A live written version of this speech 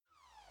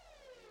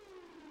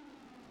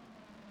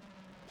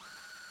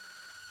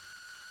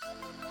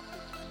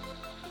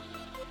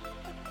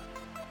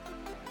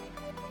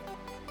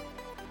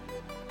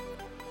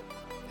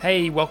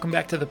Hey, welcome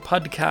back to the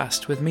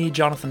podcast with me,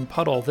 Jonathan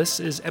Puddle. This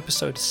is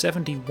episode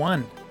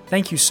 71.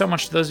 Thank you so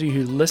much to those of you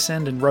who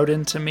listened and wrote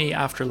into me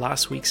after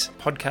last week's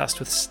podcast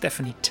with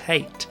Stephanie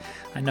Tate.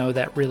 I know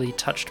that really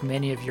touched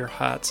many of your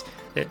hearts.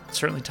 It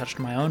certainly touched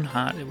my own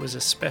heart. It was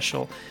a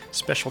special,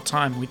 special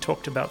time. We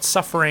talked about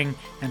suffering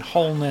and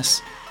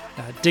wholeness,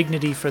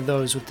 dignity for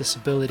those with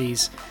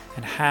disabilities,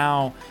 and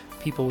how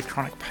people with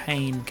chronic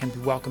pain can be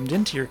welcomed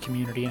into your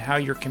community, and how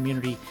your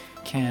community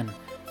can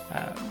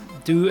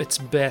do its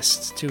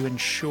best to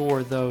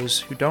ensure those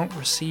who don't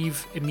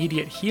receive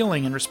immediate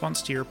healing in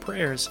response to your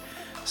prayers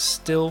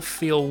still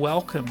feel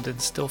welcomed and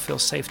still feel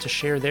safe to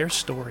share their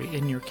story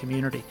in your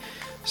community.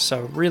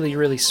 So really,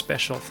 really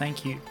special.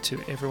 Thank you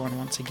to everyone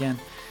once again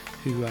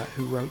who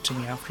wrote to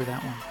me after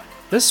that one.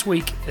 This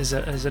week is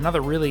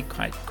another really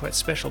quite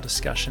special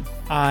discussion.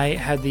 I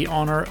had the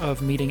honor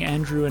of meeting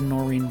Andrew and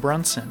Norine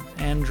Brunson.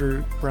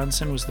 Andrew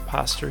Brunson was the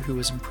pastor who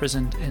was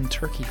imprisoned in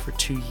Turkey for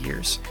 2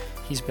 years.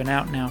 He's been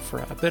out now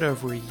for a bit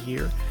over a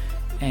year,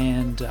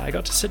 and I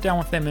got to sit down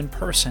with them in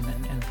person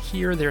and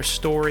hear their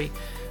story,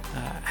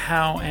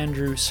 how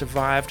Andrew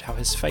survived, how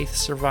his faith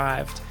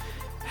survived,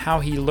 how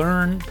he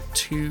learned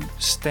to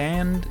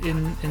stand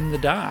in the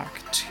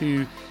dark,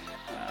 to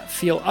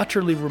feel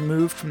utterly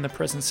removed from the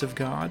presence of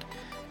God,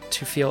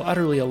 to feel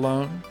utterly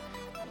alone,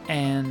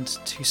 and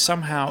to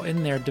somehow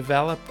in there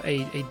develop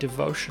a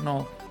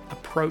devotional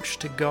approach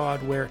to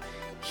God where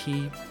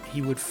he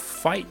would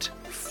fight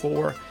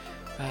for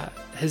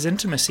his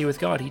intimacy with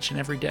God each and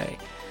every day.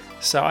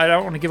 So I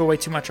don't want to give away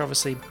too much,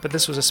 obviously, but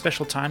this was a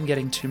special time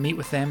getting to meet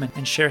with them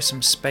and share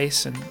some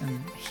space and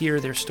hear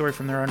their story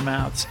from their own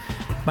mouths.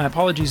 My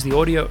apologies, the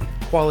audio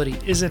quality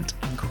isn't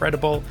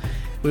incredible.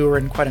 We were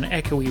in quite an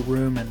echoey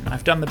room, and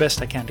I've done the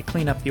best I can to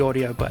clean up the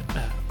audio, but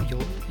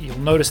you'll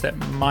notice that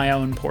my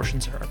own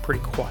portions are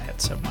pretty quiet,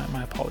 so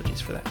my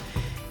apologies for that.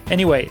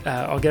 Anyway,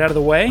 I'll get out of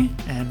the way,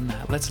 and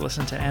let's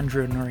listen to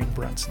Andrew and Norine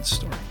Brunson's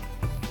story.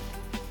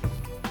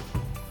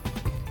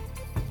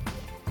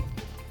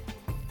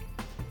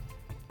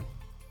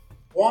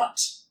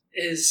 What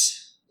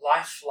is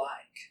life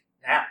like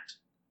now?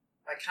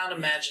 I can't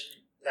imagine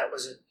that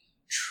was a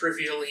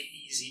trivially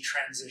easy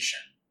transition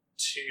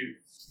to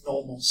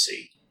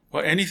normalcy.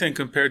 Well, anything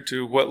compared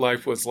to what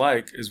life was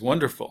like is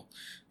wonderful.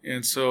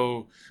 And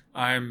so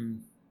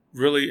I'm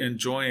really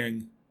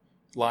enjoying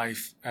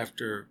life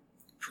after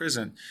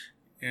prison.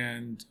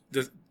 And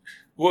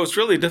what was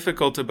really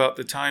difficult about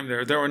the time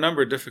there were a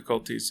number of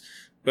difficulties.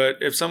 But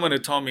if someone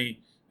had told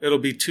me it'll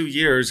be 2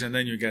 years and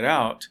then you get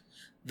out,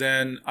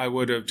 then I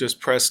would have just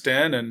pressed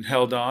in and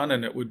held on,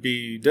 and it would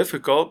be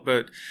difficult,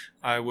 but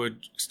I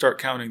would start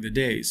counting the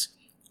days.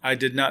 I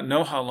did not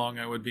know how long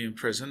I would be in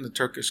prison. The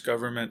Turkish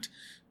government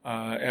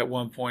at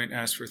one point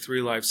asked for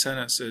 3 life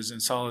sentences in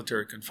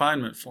solitary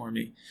confinement for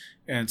me.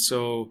 And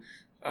so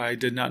I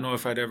did not know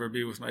if I'd ever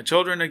be with my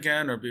children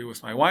again or be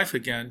with my wife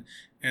again.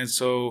 And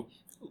so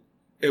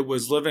it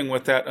was living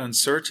with that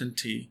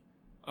uncertainty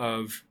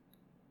of,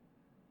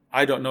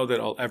 I don't know that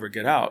I'll ever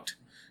get out.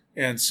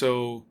 And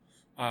so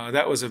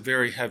that was a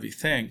very heavy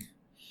thing.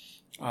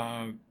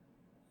 To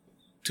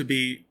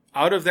be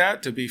out of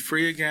that, to be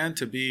free again,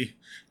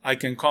 I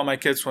can call my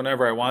kids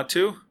whenever I want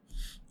to,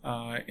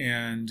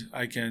 and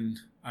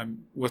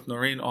I'm with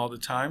Norine all the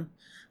time.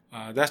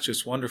 That's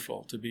just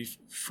wonderful. To be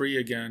free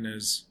again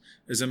is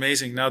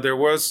amazing. Now there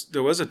was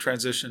a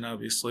transition,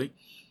 obviously,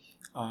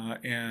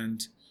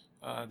 and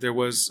there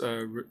was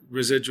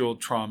residual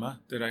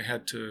trauma that I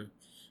had to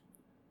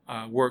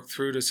work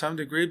through to some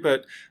degree,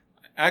 but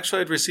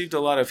actually I'd received a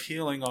lot of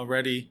healing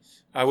already.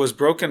 I was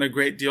broken a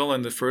great deal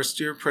in the first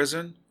year of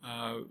prison.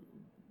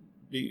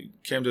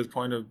 Came to the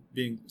point of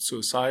being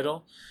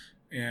suicidal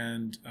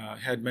and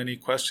had many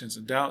questions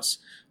and doubts.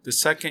 The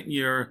second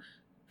year,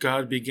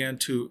 God began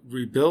to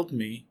rebuild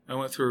me. I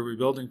went through a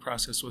rebuilding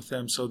process with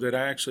them so that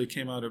I actually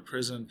came out of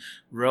prison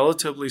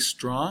relatively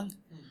strong.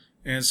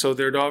 And so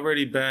there'd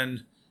already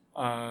been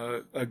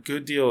a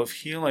good deal of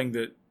healing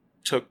that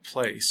took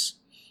place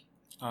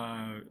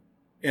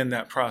in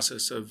that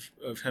process of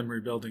him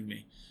rebuilding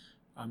me.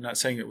 I'm not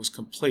saying it was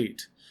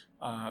complete,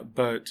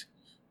 but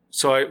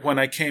so when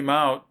I came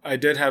out, I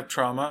did have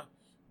trauma,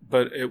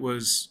 but it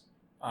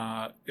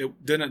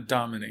didn't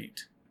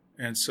dominate.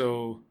 And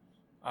so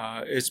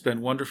it's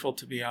been wonderful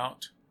to be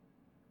out.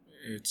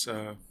 It's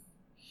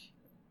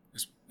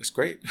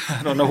great.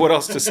 I don't know what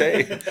else to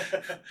say.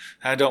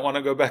 I don't want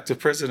to go back to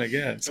prison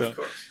again. So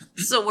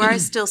where I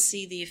still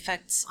see the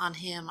effects on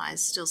him, I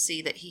still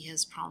see that he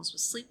has problems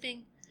with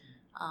sleeping,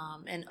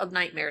 and of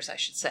nightmares, I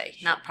should say.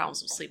 Not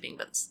problems with sleeping,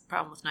 but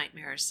problem with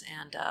nightmares.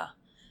 And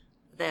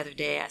the other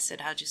day I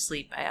said, how'd you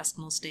sleep? I asked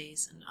most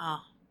days. And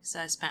so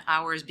I spent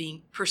hours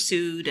being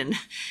pursued and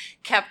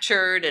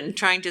captured and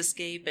trying to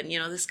escape and,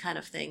 this kind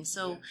of thing.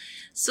 So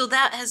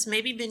that has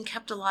maybe been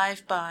kept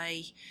alive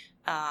by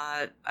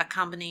a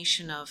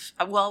combination of,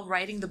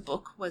 writing the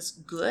book was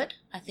good.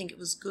 I think it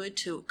was good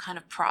to kind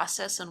of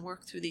process and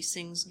work through these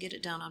things, get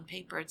it down on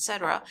paper,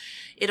 etc.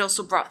 It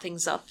also brought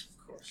things up.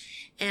 Of course.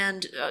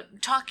 And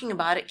talking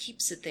about it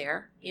keeps it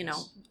there,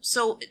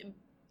 So,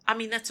 I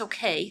mean, that's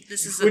okay.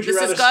 This is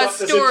God's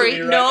story.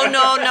 No.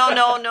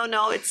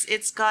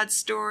 It's God's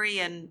story,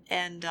 and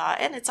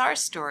it's our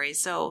story.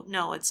 So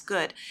no, it's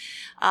good.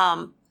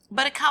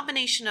 But a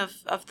combination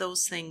of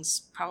those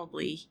things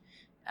probably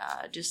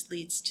just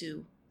leads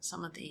to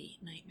some of the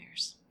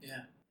nightmares.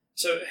 Yeah.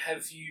 So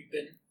have you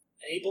been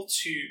able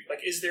to,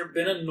 is there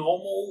been a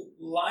normal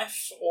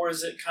life, or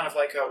is it kind of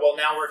like,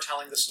 now we're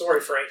telling the story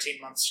for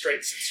 18 months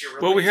straight since you're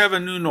released? Well, we have a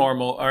new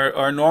normal.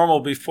 Our normal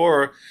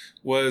before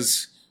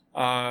was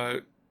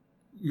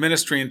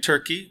ministry in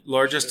Turkey,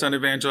 largest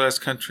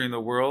unevangelized country in the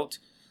world.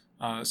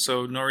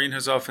 So Norine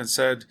has often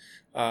said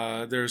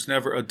there's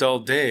never a dull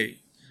day.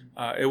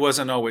 It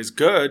wasn't always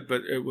good,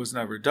 but it was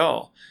never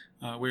dull.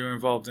 We were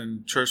involved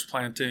in church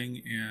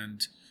planting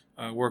and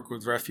work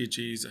with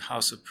refugees, a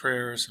house of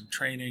prayer, some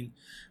training.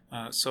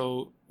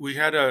 So we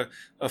had a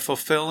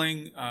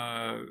fulfilling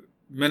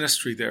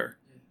ministry there.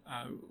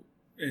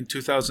 In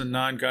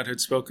 2009, God had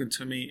spoken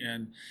to me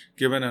and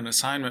given an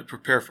assignment,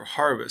 prepare for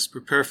harvest,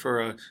 prepare for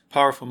a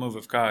powerful move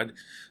of God.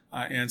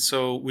 And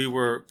so we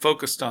were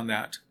focused on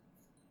that.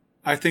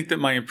 I think that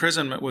my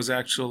imprisonment was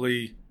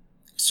actually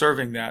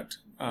serving that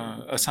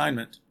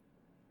assignment,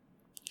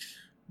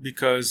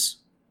 because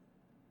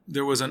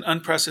there was an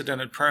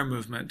unprecedented prayer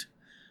movement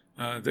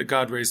that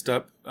God raised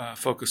up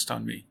focused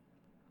on me.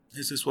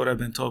 This is what I've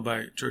been told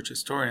by church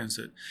historians,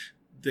 that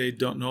they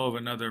don't know of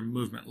another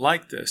movement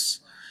like this.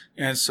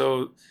 And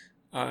so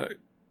I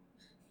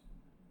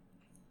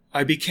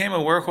became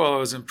aware while I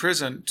was in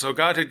prison. So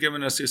God had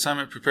given us the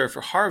assignment, prepare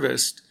for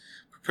harvest,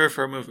 prepare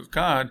for a move of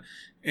God.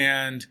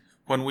 And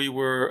when we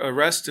were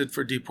arrested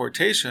for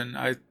deportation,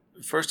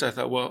 first I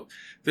thought, well,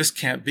 this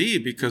can't be,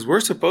 because we're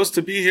supposed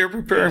to be here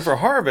preparing for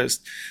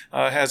harvest.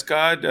 Has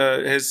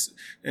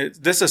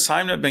this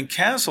assignment been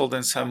canceled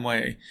in some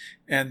way?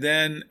 And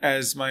then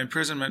as my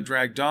imprisonment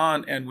dragged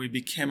on and we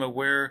became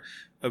aware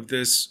of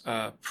this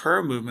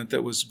prayer movement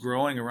that was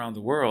growing around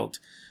the world,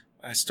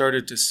 I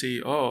started to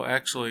see,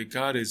 actually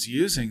God is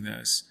using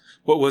this.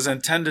 What was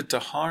intended to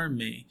harm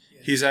me,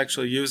 He's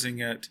actually using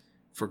it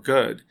for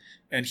good.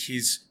 And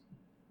He's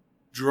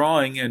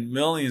drawing in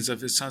millions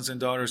of His sons and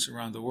daughters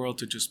around the world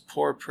to just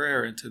pour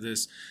prayer into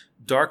this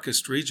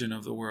darkest region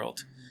of the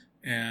world.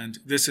 Mm-hmm. And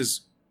this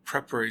is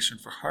preparation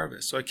for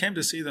harvest. So I came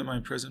to see that my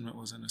imprisonment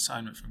was an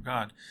assignment from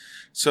God.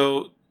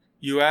 So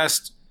you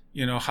asked,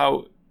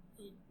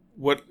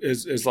 what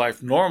is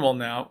life normal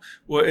now?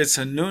 Well, it's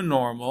a new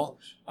normal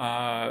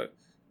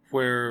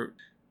where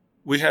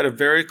we had a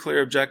very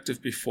clear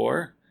objective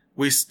before.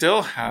 We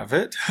still have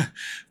it,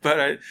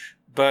 but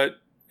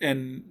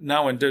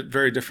now in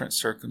very different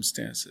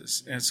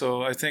circumstances. And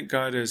so I think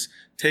God has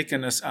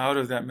taken us out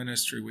of that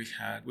ministry we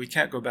had. We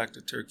can't go back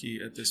to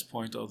Turkey at this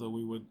point, although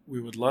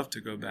we would love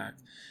to go back.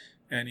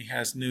 And He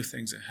has new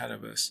things ahead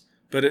of us.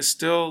 But it's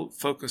still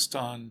focused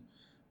on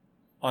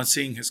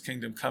seeing His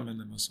kingdom come in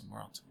the Muslim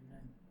world.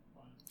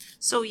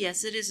 So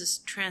yes, it is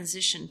a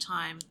transition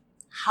time.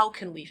 How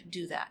can we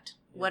do that?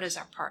 Yes. What is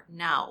our part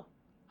now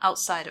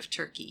outside of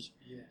Turkey?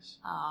 Yes.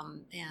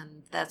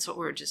 And that's what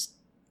we're just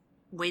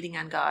waiting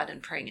on God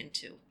and praying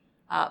into.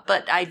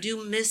 But I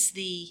do miss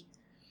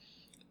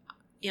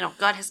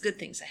God has good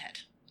things ahead.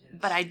 Yes.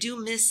 But I do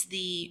miss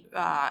the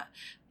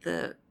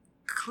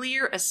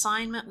clear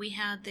assignment we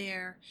had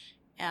there.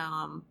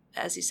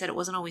 As he said, it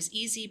wasn't always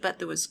easy, but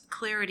there was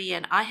clarity,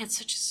 and I had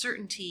such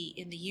certainty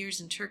in the years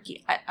in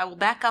Turkey. I will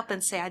back up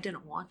and say I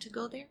didn't want to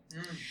go there.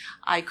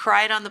 I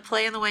cried on the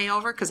plane on the way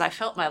over because I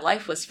felt my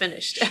life was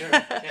finished. Sure,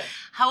 yeah.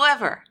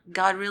 However,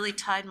 God really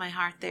tied my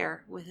heart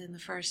there within the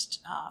first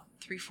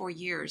 3-4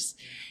 years,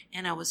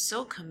 and I was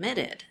so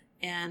committed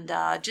and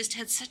just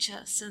had such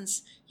a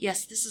sense,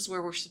 yes, this is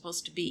where we're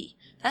supposed to be.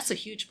 That's a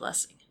huge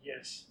blessing.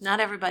 Yes.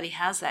 Not everybody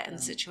has that in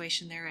the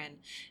situation they're in.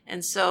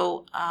 And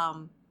so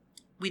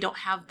we don't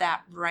have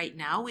that right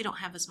now. We don't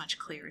have as much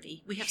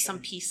clarity. We have some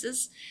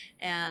pieces,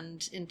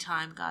 and in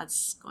time,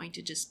 God's going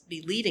to just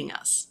be leading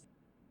us.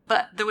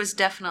 But there was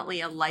definitely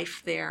a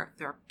life there.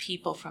 There are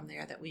people from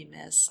there that we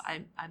miss.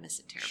 I miss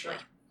it terribly.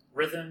 Sure.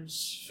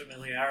 Rhythms,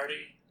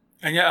 familiarity.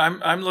 And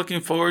I'm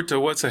looking forward to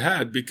what's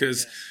ahead,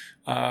 because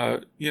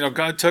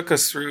God took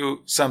us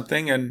through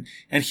something and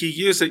He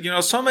used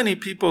it. So many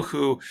people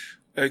who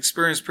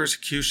experience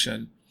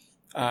persecution,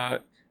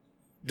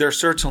 they're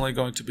certainly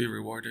going to be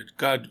rewarded.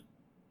 God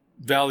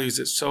values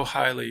it so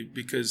highly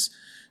because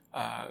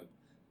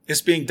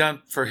it's being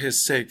done for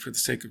His sake, for the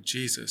sake of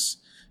Jesus.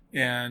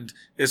 And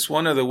it's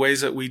one of the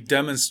ways that we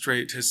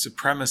demonstrate His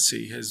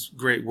supremacy, His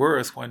great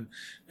worth,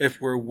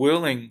 if we're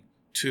willing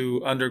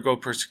to undergo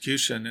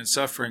persecution and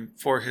suffering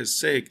for His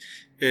sake,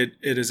 it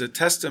is a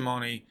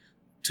testimony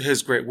to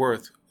His great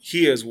worth.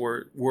 He is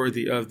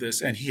worthy of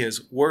this, and He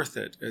is worth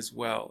it as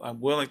well.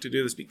 I'm willing to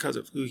do this because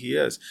of who He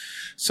is.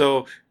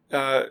 So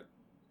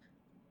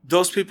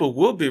those people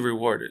will be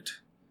rewarded.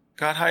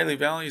 God highly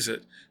values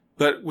it.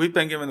 But we've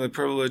been given the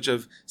privilege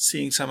of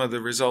seeing some of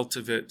the results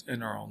of it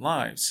in our own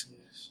lives.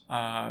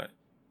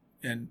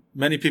 And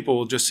many people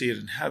will just see it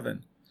in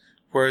heaven.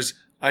 Whereas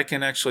I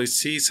can actually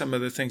see some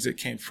of the things that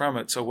came from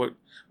it. So what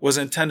was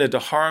intended to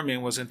harm me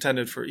and was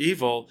intended for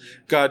evil,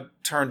 God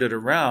turned it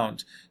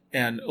around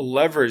and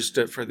leveraged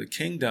it for the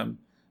kingdom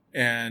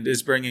and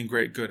is bringing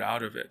great good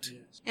out of it.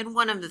 And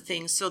one of the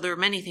things, so there are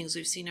many things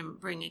we've seen him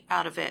bring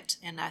out of it,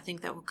 and I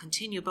think that will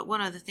continue. But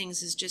one of the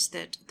things is just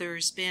that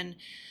there's been,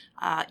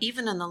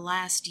 even in the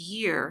last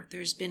year,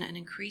 there's been an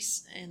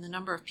increase in the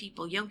number of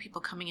people, young people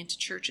coming into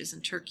churches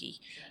in Turkey.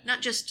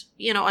 Not just,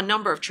 a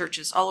number of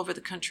churches all over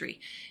the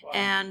country. Wow.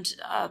 And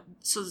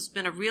so there's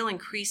been a real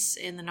increase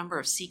in the number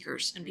of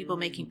seekers and people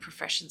making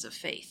professions of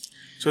faith.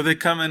 So they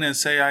come in and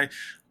say,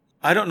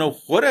 I don't know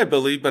what I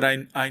believe, but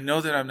I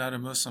know that I'm not a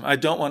Muslim. I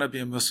don't want to be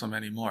a Muslim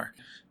anymore.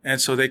 And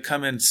so they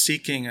come in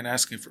seeking and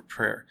asking for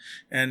prayer.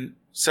 And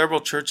several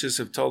churches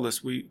have told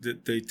us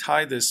that they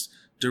tie this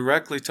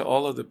directly to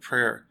all of the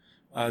prayer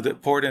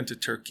that poured into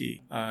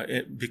Turkey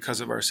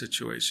because of our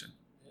situation.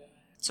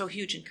 So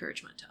huge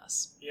encouragement to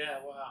us. Yeah,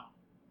 wow.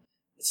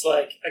 It's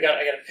like, I got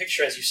a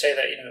picture as you say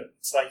that,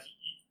 it's like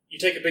you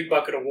take a big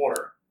bucket of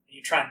water and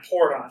you try and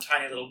pour it on a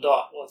tiny little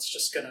dot. Well, it's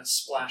just going to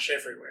splash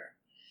everywhere.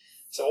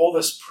 So all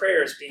this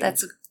prayer is being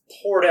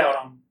poured out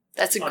on.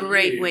 That's a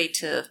great way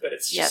to, but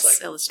it's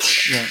just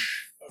illustrate it.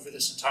 Over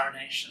this entire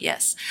nation.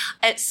 Yes.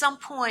 At some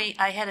point,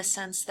 I had a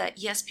sense that,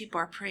 yes, people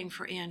are praying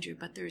for Andrew,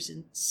 but there's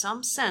in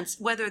some sense,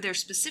 whether they're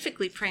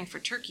specifically praying for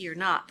Turkey or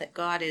not, that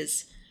God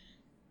is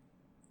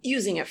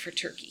using it for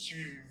Turkey.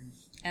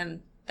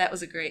 And that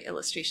was a great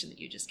illustration that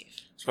you just gave.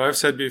 So I've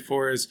said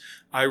before is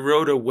I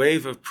rode a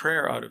wave of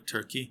prayer out of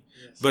Turkey,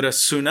 but a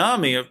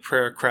tsunami of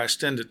prayer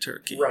crashed into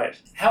Turkey. Right.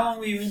 How long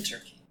were you in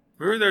Turkey?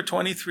 We were there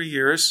 23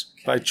 years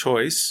by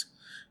choice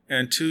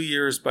and 2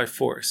 years by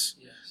force.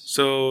 Yes.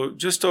 So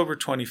just over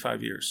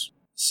 25 years.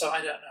 So I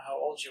don't know how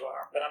old you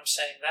are, but I'm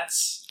saying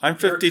I'm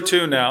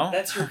 52 now.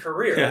 That's your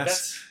career.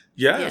 Yes.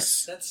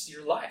 Yes. That's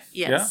your life.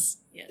 Yes.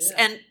 Yeah. Yes.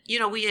 Yeah.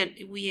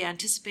 And, we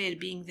anticipated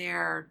being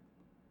there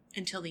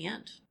until the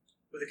end.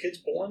 Were the kids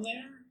born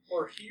there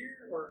or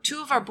here? Or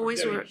two of our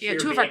boys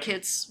two of our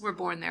kids were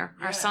born there.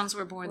 Yeah. Our sons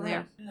were born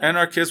there. Yeah. And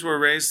our kids were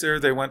raised there.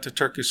 They went to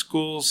Turkish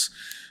schools.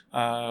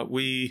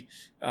 We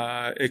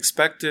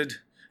expected,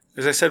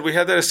 as I said, we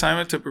had that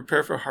assignment to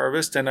prepare for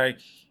harvest, and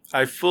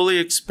I fully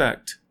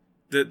expect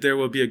that there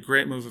will be a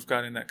great move of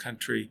God in that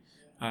country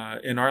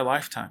in our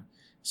lifetime.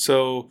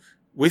 So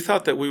we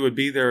thought that we would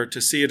be there to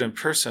see it in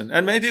person,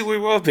 and maybe we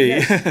will be.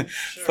 Yes,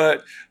 sure.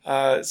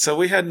 But so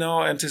we had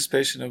no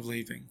anticipation of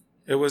leaving.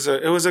 It was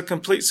a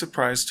complete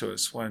surprise to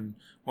us when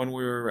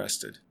we were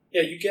arrested.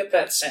 Yeah, you get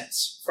that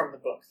sense from the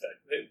book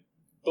that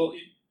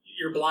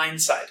you're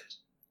blindsided.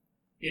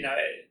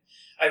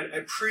 I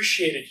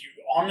appreciated you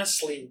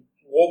honestly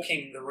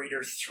walking the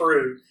reader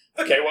through,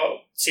 okay,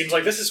 well, seems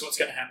like this is what's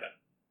going to happen.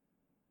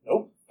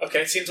 Nope.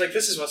 Okay, it seems like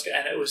this is what's going to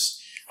happen. And it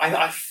was,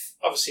 I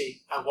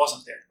obviously, I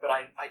wasn't there, but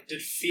I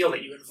did feel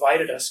that you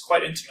invited us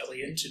quite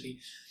intimately into the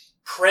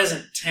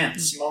present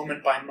tense,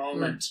 moment by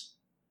moment,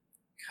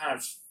 kind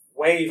of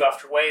wave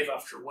after wave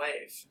after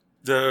wave.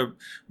 The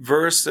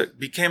verse that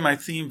became my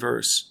theme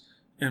verse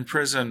in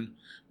prison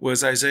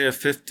was Isaiah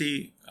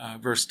 50,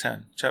 verse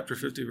 10, chapter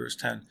 50, verse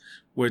 10,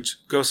 which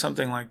goes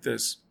something like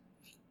this.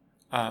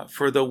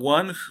 For the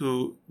one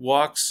who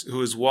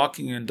is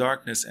walking in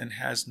darkness and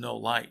has no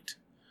light,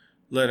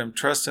 let him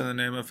trust in the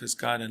name of his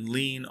God and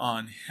lean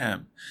on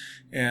him.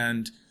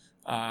 And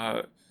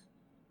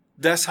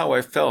that's how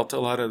I felt a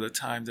lot of the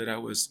time, that I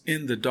was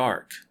in the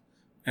dark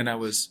and I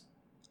was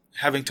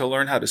having to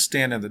learn how to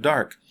stand in the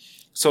dark.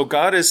 So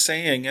God is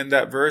saying in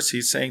that verse,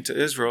 he's saying to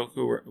Israel,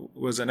 who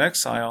was in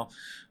exile,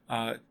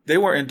 they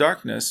were in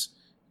darkness.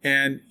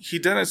 And he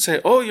didn't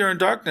say, oh, you're in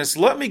darkness,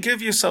 let me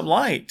give you some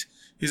light.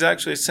 He's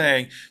actually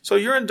saying, so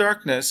you're in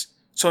darkness,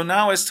 so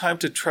now it's time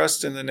to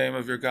trust in the name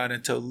of your God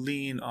and to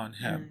lean on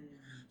him.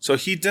 So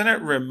he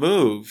didn't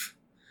remove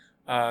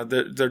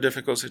their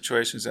difficult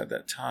situations at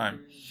that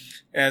time.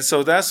 And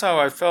so that's how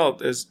I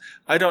felt, is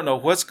I don't know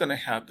what's going to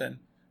happen.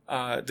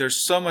 There's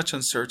so much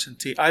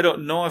uncertainty. I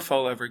don't know if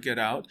I'll ever get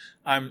out.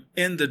 I'm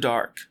in the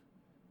dark.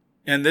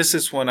 And this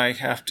is when I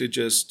have to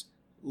just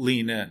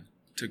lean in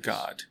to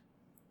God.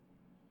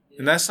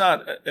 And that's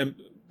not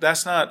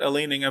a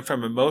leaning in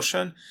from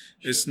emotion.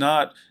 It's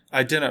not,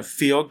 I didn't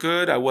feel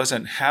good. I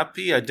wasn't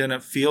happy. I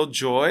didn't feel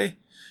joy.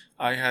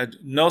 I had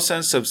no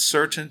sense of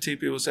certainty.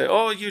 People say,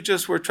 oh, you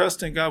just were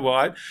trusting God.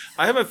 Well,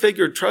 I haven't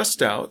figured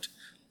trust out.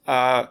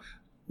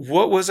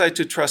 What was I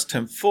to trust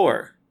him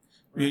for?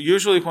 Right.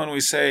 Usually when we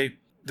say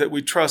that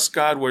we trust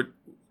God, we're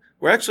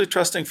actually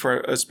trusting for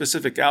a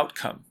specific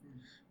outcome.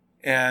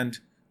 And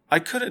I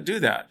couldn't do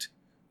that.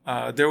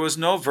 There was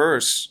no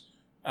verse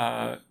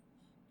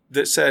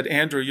that said,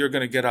 Andrew, you're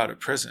going to get out of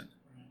prison.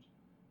 Right.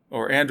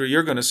 Or Andrew,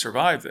 you're going to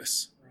survive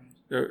this.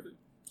 Right.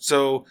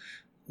 So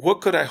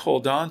what could I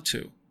hold on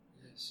to?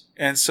 Yes.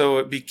 And so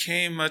it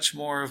became much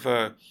more of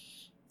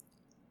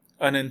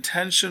an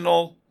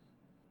intentional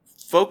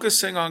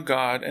focusing on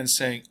God and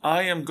saying,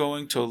 I am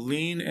going to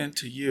lean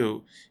into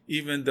you,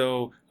 even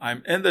though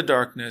I'm in the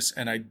darkness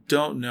and I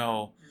don't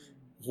know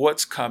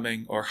what's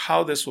coming or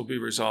how this will be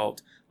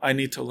resolved. I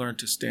need to learn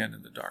to stand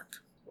in the dark.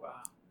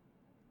 Wow.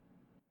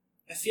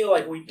 I feel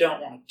like we don't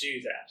want to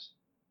do that.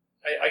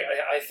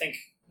 I think...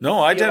 No,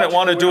 I didn't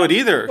want to do it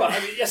either. Well, I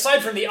mean,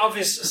 aside from the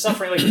obvious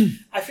suffering, like,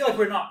 I feel like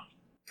we're not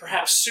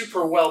perhaps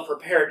super well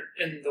prepared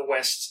in the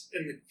West,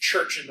 in the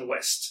church in the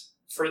West,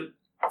 for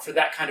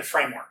that kind of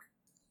framework.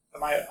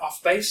 Am I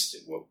off base?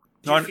 Do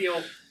you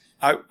feel...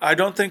 I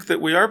don't think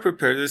that we are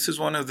prepared. This is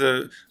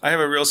I have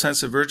a real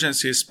sense of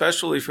urgency,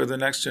 especially for the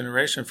next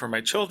generation, for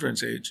my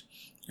children's age.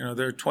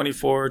 They're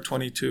 24,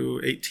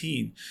 22,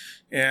 18.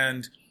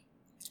 And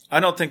I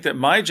don't think that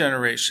my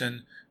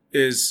generation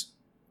is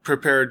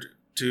prepared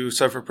to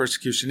suffer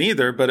persecution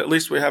either, but at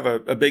least we have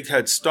a big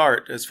head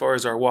start as far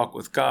as our walk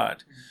with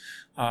God.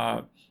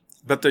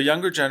 But the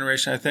younger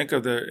generation, I think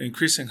of the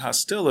increasing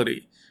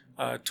hostility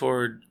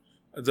toward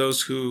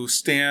those who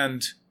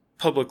stand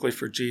publicly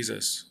for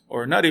Jesus,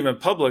 or not even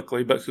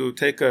publicly, but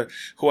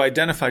who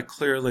identify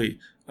clearly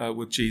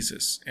with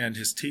Jesus and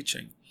his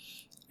teaching.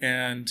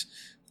 And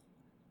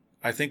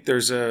I think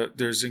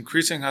there's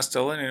increasing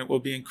hostility, and it will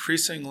be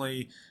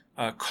increasingly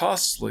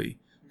costly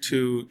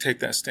to take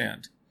that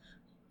stand.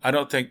 I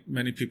don't think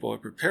many people are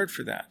prepared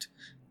for that.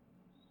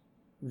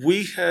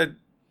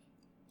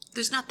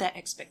 There's not that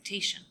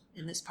expectation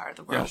in this part of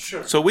the world. Yeah,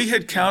 sure. So we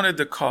had counted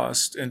the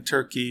cost in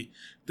Turkey.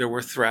 There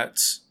were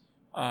threats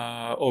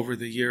over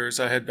the years.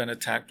 I had been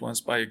attacked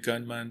once by a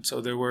gunman.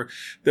 So there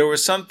were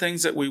some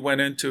things that we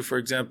went into, for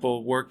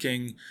example,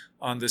 working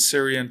on the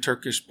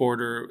Syrian-Turkish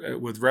border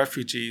with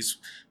refugees,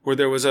 where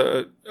there was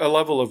a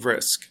level of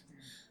risk.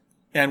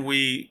 And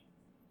we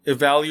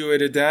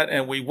evaluated that,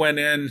 and we went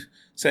in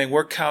saying,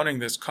 we're counting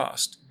this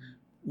cost.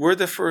 I'm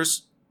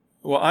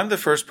the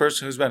first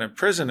person who's been in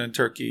prison in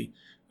Turkey,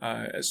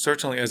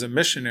 certainly as a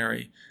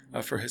missionary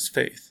for his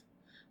faith.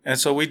 And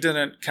so we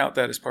didn't count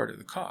that as part of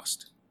the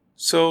cost.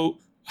 So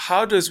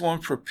how does one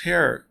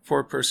prepare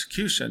for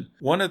persecution?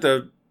 One of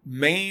the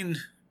main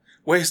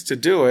ways to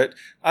do it,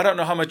 I don't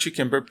know how much you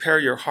can prepare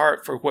your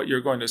heart for what you're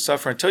going to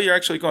suffer until you're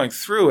actually going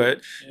through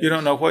it. Yes. You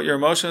don't know what your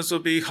emotions will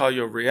be, how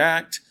you'll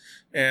react.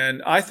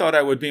 And I thought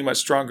I would be much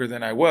stronger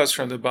than I was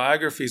from the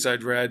biographies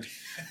I'd read.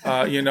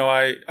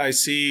 I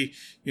see,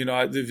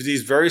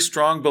 these very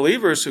strong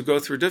believers who go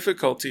through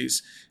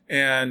difficulties.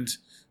 And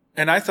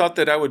I thought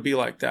that I would be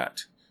like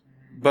that.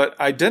 But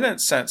I didn't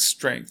sense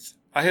strength.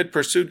 I had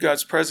pursued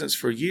God's presence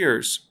for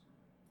years.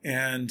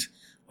 And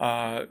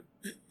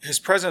his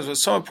presence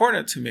was so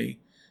important to me.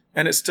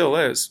 And it still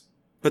is.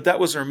 But that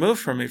was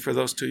removed from me for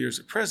those 2 years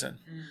of prison.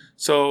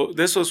 So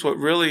this was what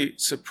really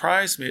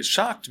surprised me. It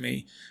shocked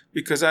me.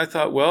 Because I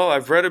thought, well,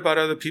 I've read about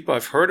other people,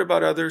 I've heard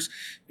about others,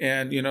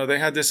 and, they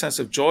had this sense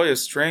of joy, of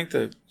strength,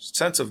 a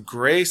sense of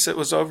grace that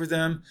was over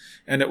them,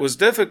 and it was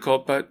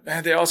difficult, but,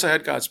 man, they also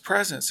had God's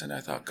presence, and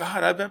I thought,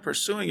 God, I've been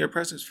pursuing your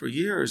presence for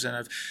years, and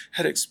I've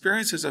had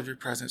experiences of your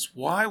presence.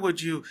 Why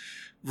would you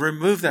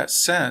remove that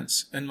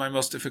sense in my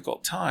most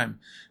difficult time?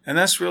 And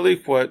that's really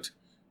what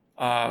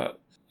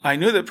I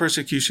knew that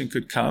persecution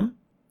could come,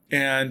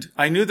 and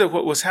I knew that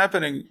what was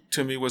happening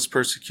to me was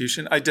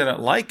persecution. I didn't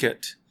like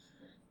it,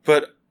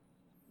 but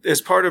as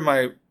part of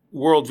my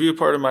worldview,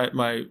 part of my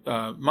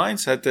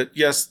mindset, that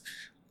yes,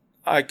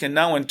 I can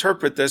now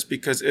interpret this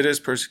because it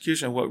is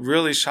persecution. What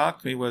really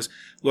shocked me was,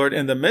 Lord,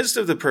 in the midst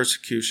of the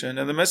persecution,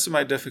 in the midst of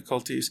my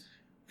difficulties,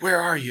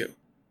 where are you?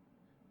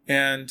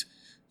 And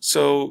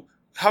so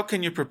how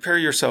can you prepare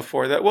yourself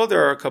for that? Well,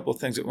 there are a couple of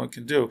things that one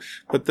can do.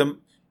 But the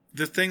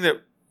thing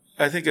that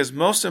I think is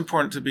most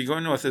important to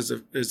begin with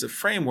is a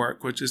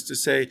framework, which is to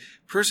say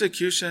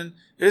persecution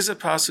is a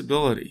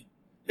possibility.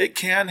 It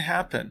can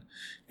happen.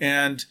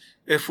 And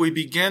if we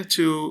begin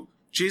to,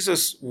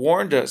 Jesus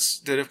warned us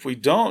that if we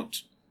don't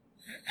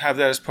have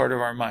that as part of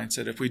our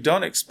mindset, if we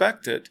don't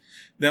expect it,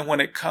 then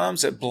when it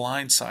comes, it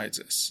blindsides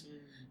us.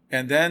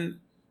 And then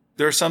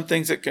there are some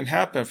things that can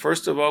happen.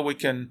 First of all, we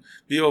can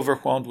be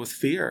overwhelmed with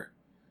fear.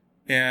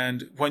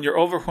 And when you're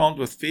overwhelmed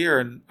with fear,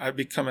 and I've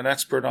become an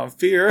expert on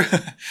fear,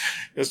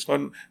 is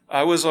when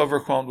I was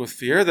overwhelmed with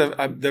fear,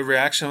 the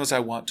reaction was, I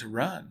want to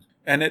run.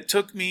 And it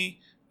took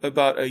me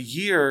about a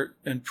year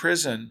in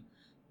prison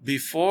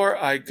before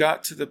I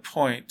got to the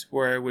point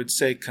where I would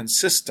say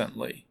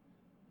consistently.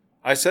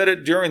 I said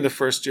it during the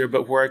first year,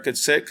 but where I could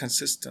say it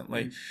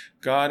consistently,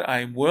 God,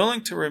 I'm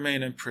willing to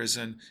remain in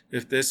prison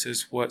if this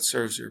is what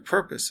serves your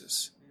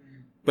purposes.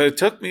 But it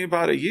took me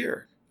about a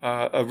year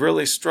of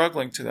really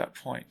struggling to that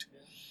point.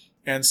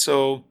 And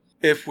so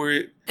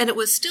and it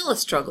was still a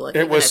struggle.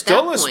 It was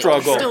still a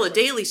struggle. Still a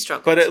daily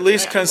struggle. But at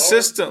least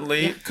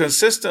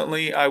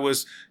consistently, I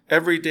was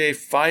every day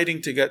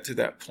fighting to get to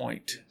that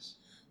point.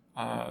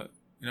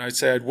 I'd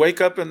say I'd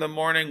wake up in the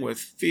morning with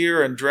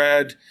fear and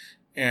dread,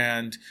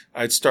 and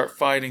I'd start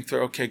fighting through,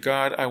 okay,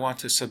 God, I want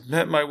to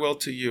submit my will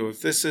to you.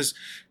 If this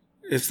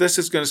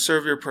is going to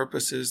serve your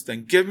purposes,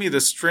 then give me the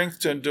strength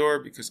to endure,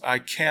 because I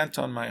can't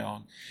on my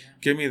own.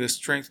 Give me the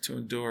strength to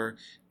endure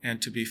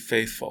and to be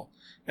faithful.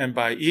 And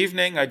by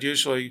evening, I'd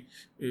usually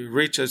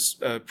reach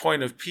a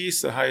point of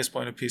peace, the highest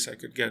point of peace I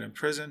could get in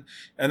prison.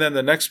 And then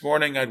the next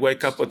morning, I'd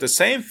wake up with the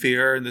same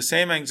fear and the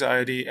same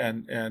anxiety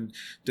and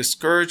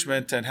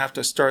discouragement and have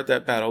to start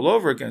that battle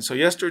over again. So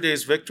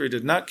yesterday's victory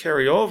did not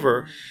carry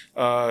over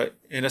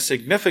in a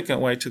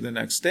significant way to the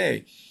next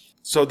day.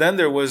 So then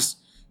there was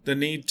the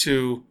need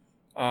to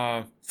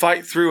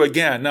fight through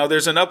again. Now,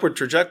 there's an upward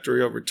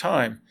trajectory over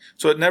time,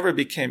 so it never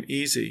became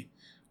easy.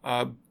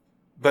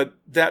 But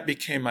that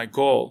became my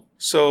goal.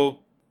 So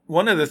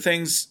one of the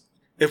things,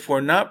 if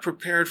we're not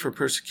prepared for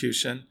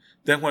persecution,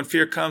 then when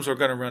fear comes, we're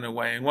going to run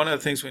away. And one of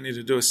the things we need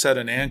to do is set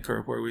an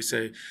anchor where we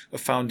say a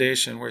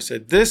foundation where we say,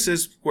 this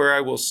is where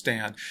I will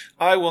stand.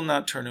 I will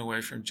not turn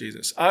away from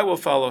Jesus. I will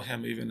follow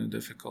him even in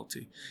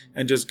difficulty.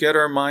 And just get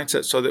our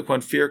mindset so that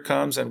when fear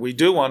comes and we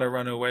do want to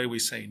run away, we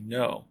say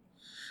no.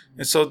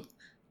 And so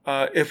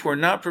if we're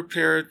not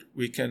prepared,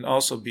 we can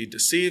also be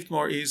deceived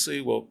more easily.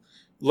 We'll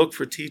look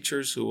for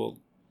teachers who will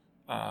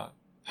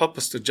help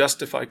us to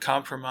justify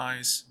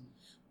compromise.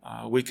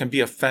 We can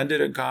be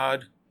offended at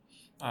God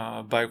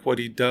by what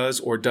he does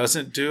or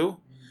doesn't do.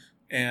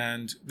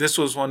 And this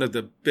was one of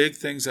the big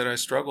things that I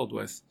struggled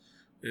with,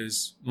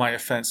 is my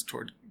offense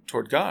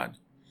toward God.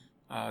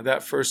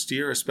 That first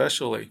year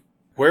especially.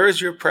 Where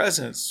is your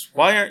presence?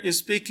 Why aren't you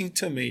speaking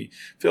to me?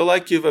 Feel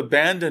like you've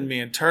abandoned me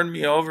and turned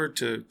me over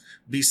to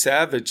be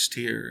savaged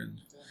here.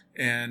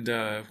 And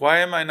why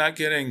am I not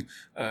getting,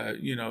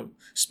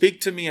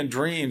 speak to me in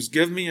dreams,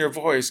 give me your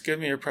voice, give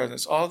me your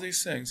presence, all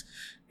these things.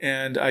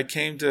 And I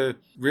came to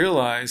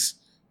realize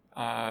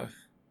I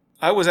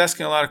was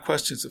asking a lot of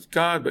questions of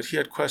God, but he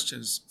had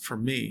questions for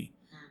me.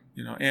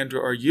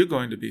 Andrew, are you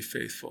going to be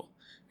faithful?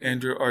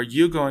 Andrew, are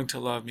you going to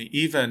love me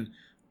even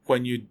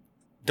when you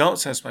don't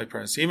sense my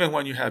presence, even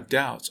when you have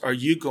doubts? Are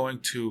you going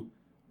to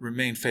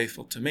remain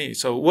faithful to me?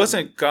 So it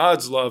wasn't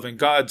God's love and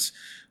God's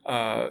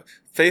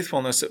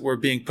faithfulness that were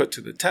being put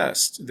to the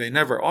test. They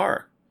never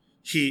are.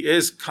 He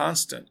is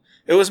constant.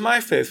 It was my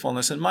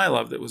faithfulness and my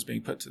love that was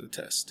being put to the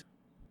test.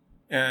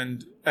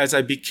 And as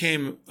I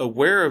became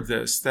aware of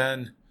this,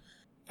 then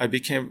I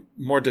became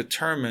more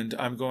determined.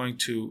 I'm going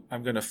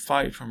to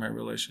fight for my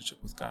relationship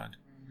with God.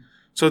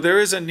 So there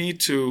is a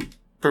need to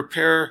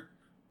prepare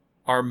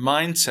our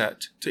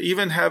mindset to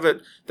even have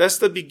it. That's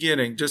the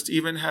beginning, just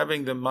even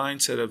having the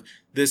mindset of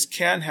this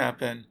can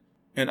happen,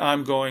 and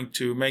I'm going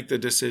to make the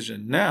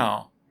decision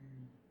now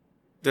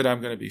that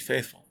I'm going to be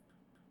faithful.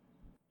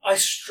 I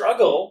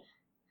struggle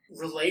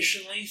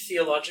relationally,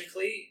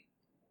 theologically.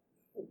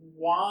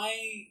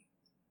 Why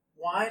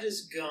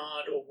does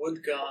God, or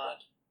would God,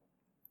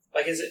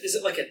 is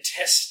it like a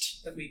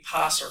test that we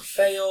pass or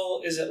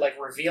fail? Is it like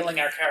revealing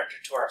our character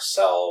to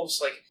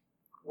ourselves?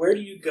 Where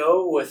do you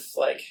go with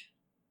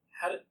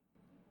how to...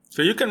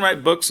 So you can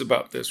write books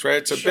about this,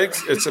 right?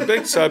 It's a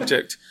big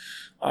subject.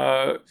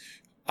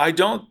 I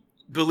don't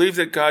believe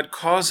that God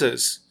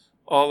causes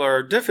all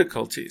our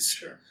difficulties.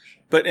 Sure.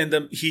 But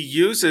he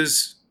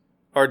uses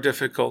our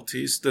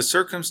difficulties, the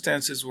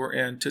circumstances we're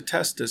in, to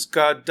test us.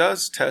 God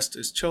does test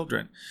his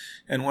children.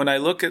 And when I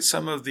look at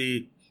some of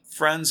the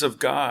friends of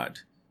God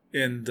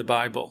in the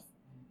Bible,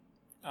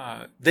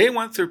 they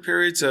went through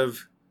periods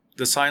of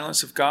the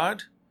silence of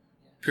God,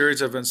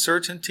 periods of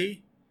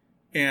uncertainty.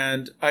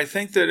 And I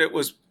think that it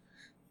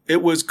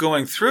was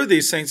going through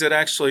these things that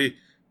actually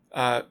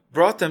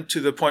brought them to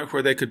the point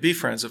where they could be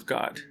friends of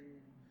God.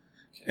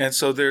 And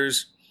so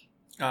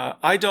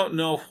I don't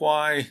know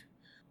why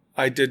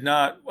I don't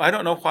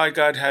know why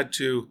God had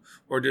to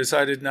or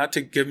decided not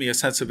to give me a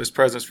sense of his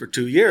presence for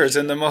 2 years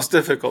in the most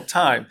difficult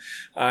time.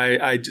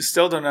 I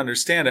still don't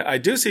understand it. I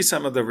do see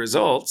some of the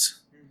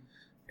results.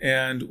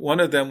 And one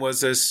of them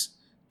was this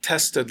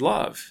tested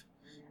love.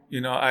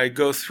 I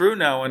go through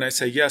now and I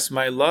say, yes,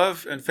 my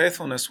love and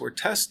faithfulness were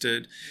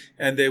tested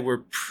and they were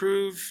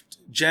proved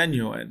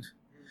genuine.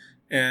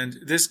 And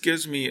this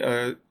gives me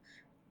a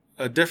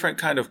different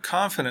kind of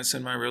confidence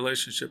in my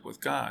relationship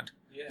with God.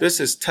 Yes. This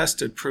is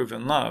tested,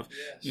 proven love.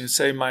 Yes. You can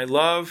say my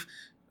love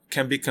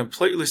can be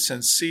completely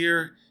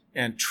sincere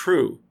and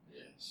true.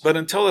 Yes. But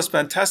until it's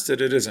been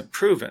tested, it isn't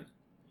proven.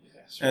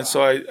 Yes, and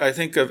so I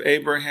think of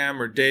Abraham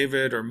or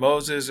David or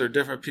Moses or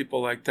different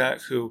people like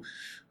that who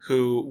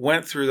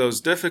went through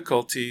those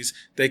difficulties.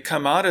 They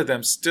come out of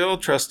them still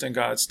trusting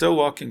God, still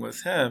walking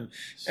with him.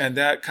 And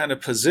that kind of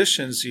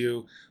positions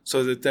you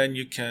so that then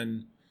you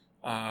can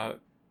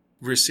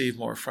receive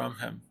more from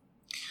him.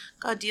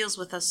 God deals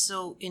with us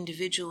so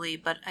individually,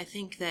 but I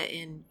think that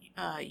in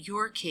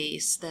your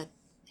case, that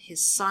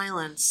his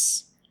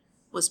silence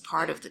was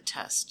part of the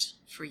test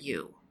for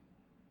you.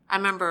 I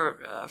remember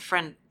a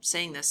friend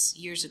saying this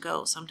years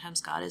ago. Sometimes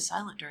God is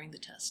silent during the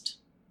test.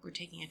 We're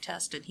taking a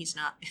test and he's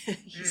not,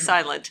 he's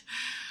silent.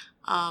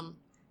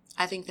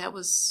 I think that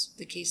was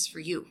the case for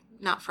you,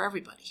 not for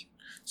everybody.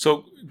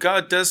 So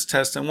God does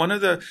test. And one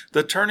of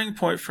the turning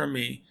point for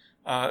me,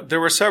 there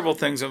were several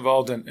things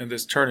involved in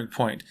this turning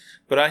point,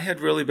 but I had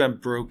really been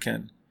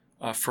broken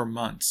for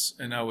months,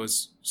 and I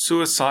was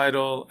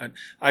suicidal, and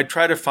I'd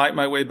try to fight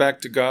my way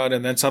back to God,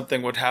 and then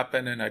something would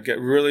happen, and I'd get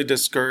really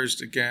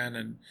discouraged again.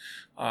 And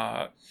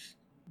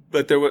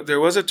But there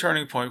was a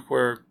turning point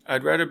where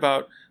I'd read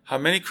about how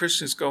many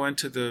Christians go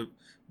into the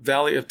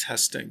valley of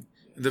testing.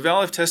 The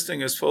valley of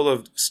testing is full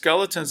of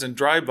skeletons and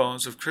dry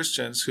bones of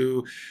Christians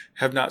who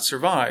have not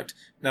survived.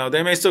 Now,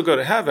 they may still go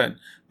to heaven,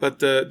 but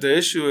the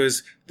issue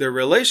is their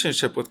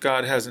relationship with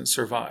God hasn't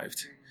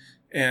survived.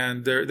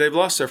 And they've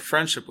lost their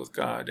friendship with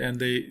God, and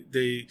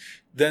they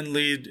then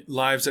lead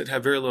lives that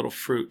have very little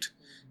fruit.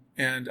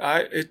 And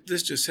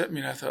this just hit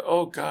me, and I thought,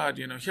 oh God,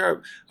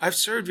 here I've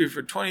served you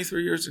for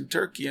 23 years in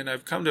Turkey, and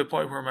I've come to a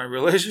point where my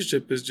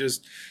relationship is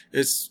just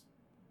is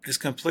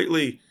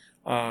completely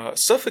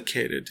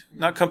suffocated.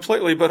 Not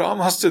completely, but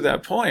almost to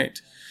that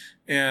point.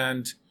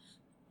 And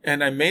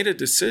I made a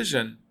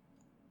decision.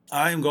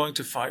 I am going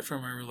to fight for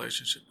my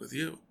relationship with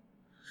you.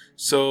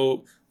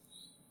 So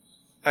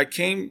I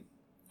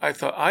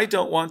thought, I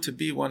don't want to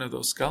be one of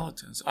those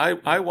skeletons.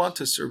 I want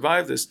to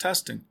survive this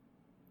testing.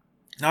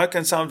 Now, it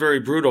can sound very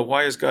brutal.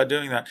 Why is God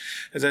doing that?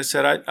 As I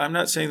said, I'm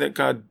not saying that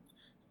God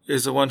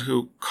is the one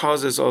who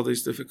causes all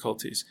these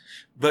difficulties,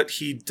 but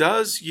he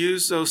does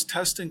use those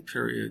testing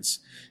periods.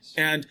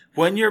 And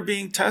when you're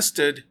being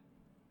tested,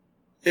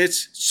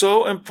 it's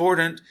so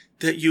important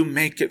that you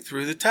make it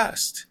through the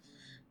test.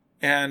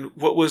 And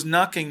what was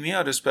knocking me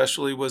out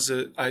especially was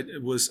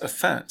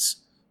offense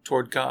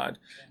toward God.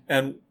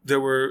 And there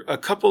were a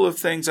couple of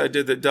things I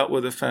did that dealt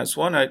with offense.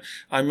 One,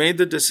 I made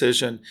the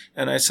decision,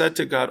 and I said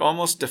to God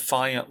almost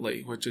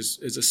defiantly, which is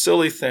a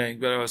silly thing,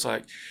 but I was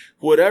like,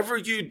 whatever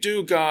you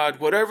do,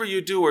 God, whatever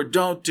you do or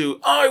don't do,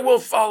 I will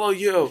follow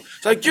you.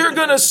 It's like, you're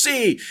going to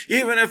see.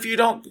 Even if you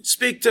don't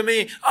speak to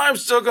me, I'm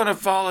still going to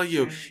follow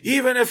you.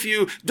 Even if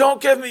you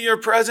don't give me your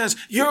presence,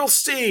 you'll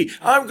see.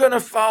 I'm going to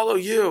follow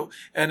you.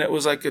 And it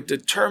was like a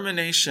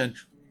determination.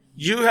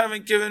 You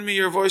haven't given me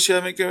your voice, you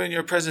haven't given me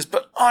your presence,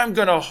 but I'm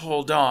going to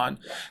hold on.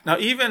 Now,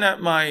 even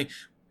at my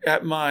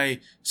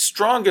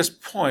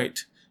strongest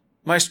point,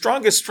 my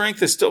strongest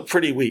strength is still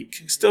pretty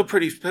weak, still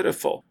pretty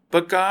pitiful.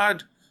 But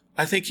God,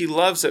 I think he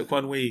loves it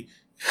when we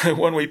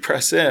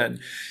press in.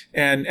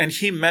 And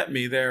he met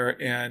me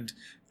there, and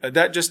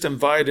that just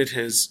invited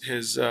his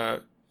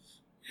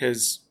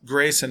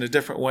grace in a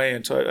different way.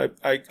 And so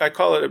I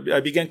call it,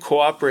 I began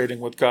cooperating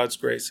with God's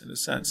grace in a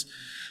sense.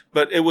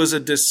 But it was a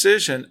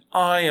decision.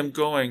 I'm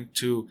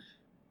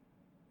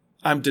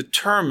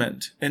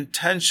determined,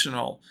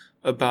 intentional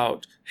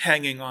about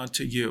hanging on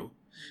to you.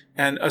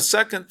 And a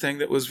second thing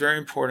that was very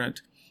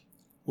important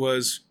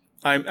was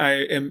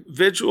I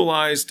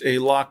visualized a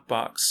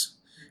lockbox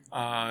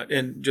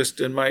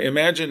in my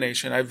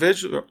imagination. I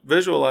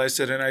visualized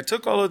it, and I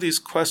took all of these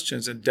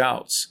questions and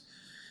doubts,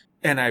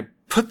 and I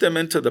put them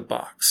into the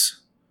box.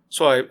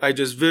 So I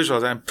just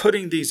visualized, I'm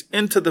putting these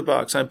into the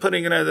box. I'm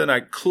putting it in, and then I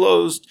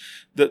closed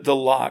the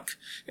lock.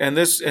 And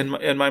this, in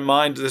my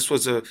mind, this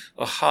was a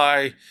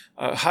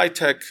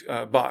high-tech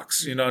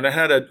box, and it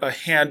had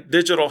a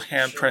digital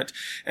handprint.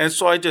 And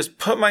so I just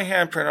put my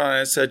handprint on it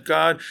and said,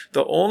 God,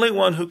 the only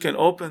one who can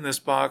open this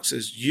box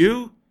is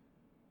you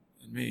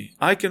and me.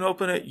 I can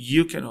open it.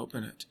 You can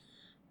open it.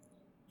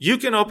 You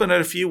can open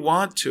it if you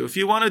want to. If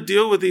you want to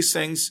deal with these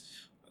things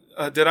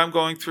that I'm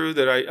going through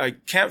that I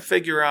can't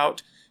figure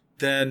out,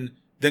 then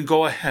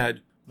go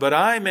ahead. But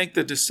I make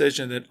the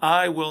decision that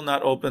I will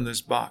not open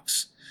this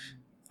box.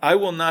 I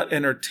will not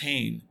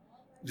entertain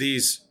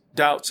these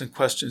doubts and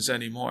questions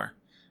anymore.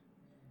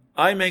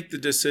 I make the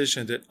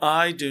decision that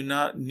I do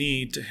not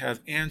need to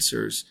have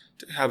answers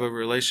to have a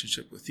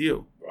relationship with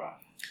you. Wow.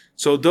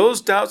 So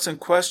those doubts and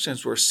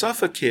questions were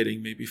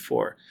suffocating me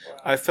before. Wow.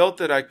 I felt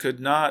that I could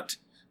not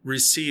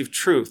receive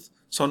truth.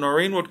 So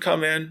Norine would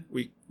come in.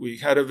 We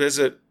had a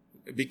visit.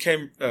 It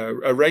became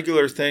a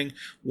regular thing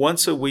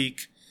once a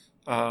week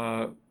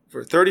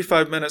for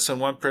 35 minutes in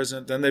one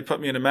prison. Then they put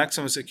me in a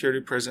maximum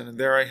security prison, and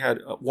there I had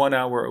 1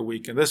 hour a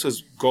week. And this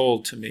was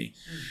gold to me.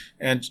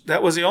 And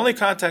that was the only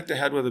contact I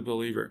had with a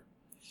believer.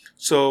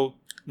 So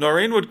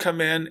Norine would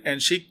come in,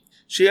 and she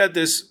had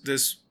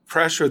this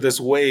pressure, this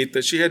weight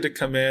that she had to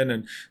come in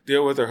and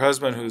deal with her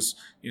husband who's,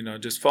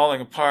 just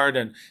falling apart,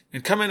 and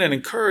come in and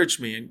encourage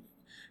me. And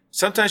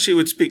sometimes she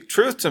would speak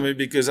truth to me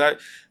because I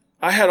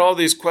had all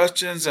these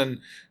questions, and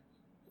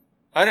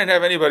I didn't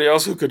have anybody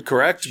else who could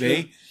correct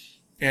me.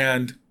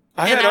 And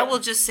I will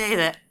just say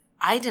that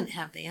I didn't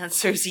have the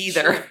answers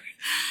either.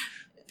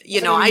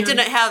 I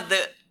didn't have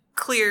the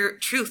clear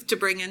truth to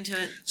bring into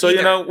it.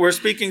 So, we're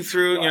speaking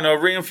through,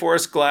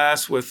 reinforced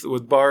glass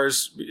with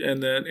bars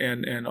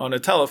and on a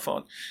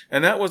telephone.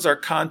 And that was our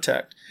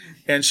contact.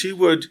 And she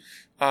would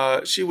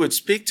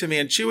speak to me,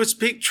 and she would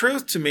speak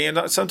truth to me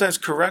and sometimes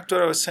correct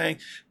what I was saying,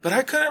 but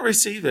I couldn't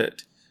receive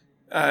it.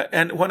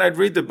 And when I'd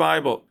read the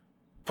Bible,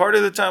 part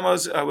of the time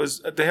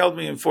they held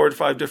me in 4 to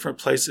 5 different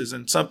places,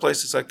 and some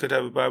places I could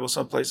have a Bible,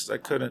 some places I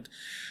couldn't.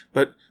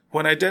 But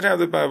when I did have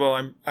the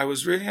Bible, I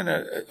was reading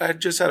it. I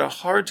just had a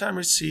hard time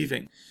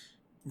receiving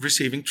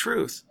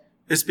truth.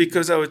 It's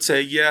because I would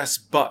say yes,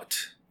 but,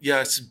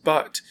 Yes,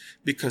 but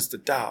because the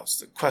doubts,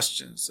 the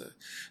questions,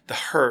 the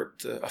hurt,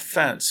 the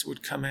offense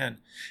would come in.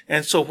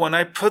 And so when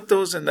I put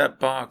those in that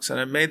box and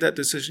I made that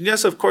decision,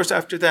 yes, of course,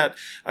 after that,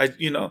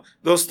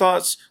 those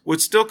thoughts would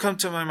still come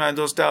to my mind,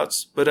 those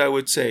doubts, but I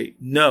would say,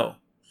 no.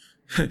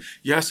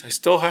 Yes, I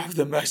still have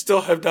them. I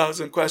still have doubts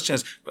and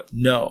questions, but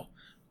no,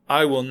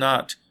 I will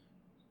not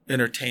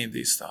entertain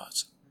these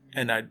thoughts.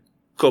 And I'd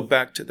go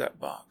back to that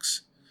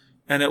box.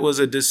 And it was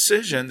a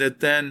decision that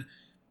then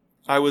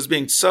I was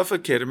being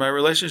suffocated. My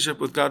relationship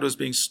with God was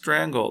being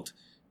strangled.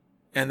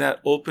 And that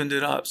opened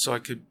it up so I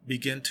could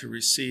begin to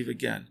receive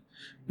again.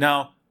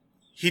 Now,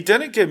 he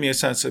didn't give me a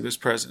sense of his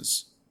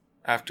presence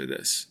after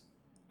this.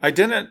 I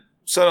didn't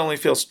suddenly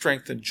feel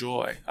strength and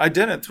joy. I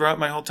didn't throughout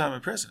my whole time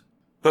in prison.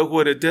 But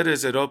what it did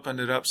is it opened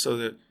it up so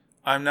that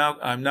I'm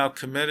now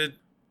committed.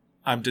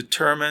 I'm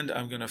determined.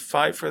 I'm going to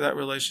fight for that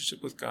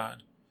relationship with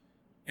God.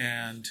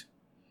 And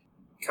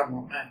come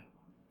on, man.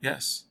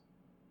 Yes.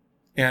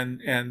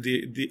 And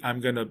I'm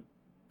going to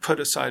put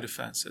aside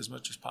offense as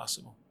much as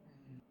possible.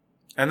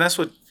 And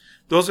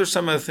those are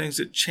some of the things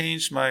that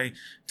changed my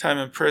time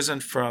in prison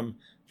from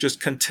just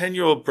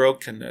continual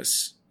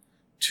brokenness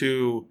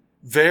to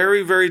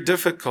very, very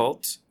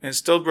difficult and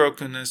still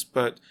brokenness,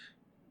 but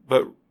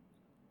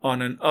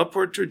on an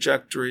upward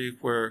trajectory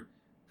where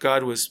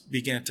God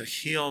began to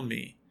heal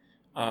me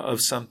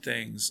of some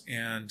things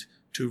and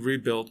to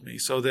rebuild me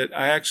so that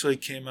I actually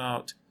came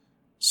out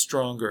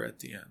stronger at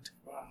the end.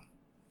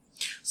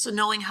 So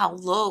knowing how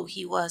low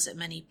he was at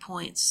many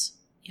points,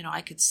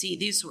 I could see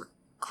these were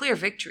clear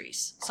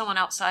victories. Someone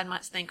outside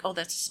might think, oh,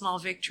 that's a small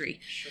victory.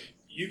 Sure.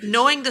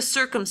 Knowing the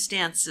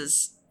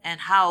circumstances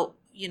and how,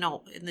 in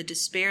the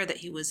despair that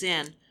he was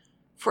in,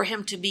 for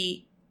him to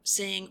be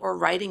saying or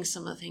writing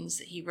some of the things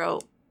that he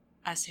wrote,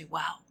 I say,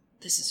 wow,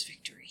 this is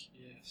victory.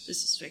 Yes.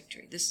 This is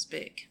victory. This is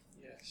big.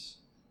 Yes.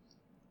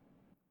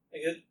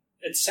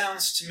 It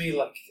sounds to me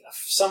like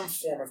some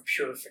form of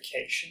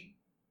purification.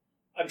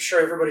 I'm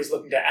sure everybody's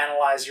looking to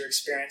analyze your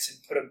experience and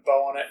put a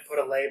bow on it, and put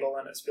a label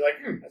on it, and be like,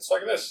 it's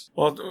like this.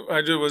 Well,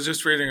 I was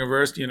just reading a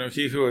verse,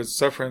 he who is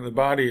suffering in the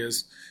body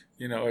is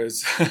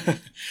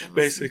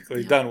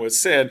basically done with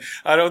sin.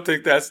 I don't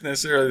think that's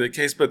necessarily the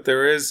case, but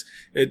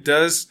it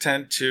does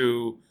tend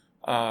to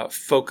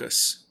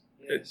focus.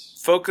 Yes. It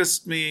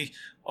focused me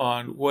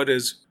on what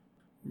is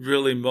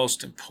really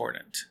most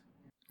important.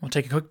 We'll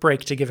take a quick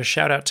break to give a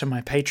shout out to my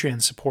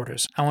Patreon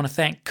supporters. I want to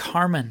thank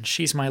Carmen.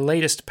 She's my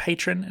latest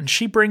patron, and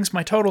she brings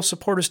my total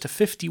supporters to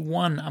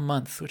 51 a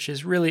month, which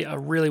is really a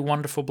really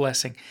wonderful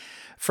blessing.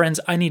 Friends,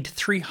 I need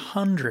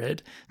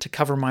 300 to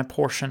cover my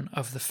portion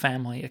of the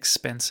family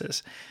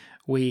expenses.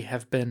 We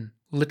have been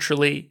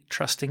literally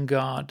trusting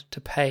God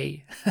to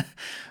pay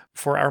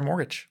for our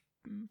mortgage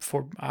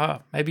for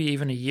maybe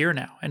even a year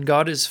now, and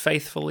God is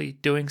faithfully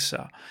doing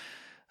so.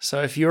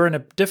 So if you're in a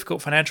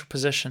difficult financial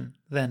position,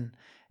 then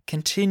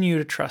continue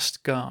to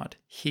trust God.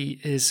 He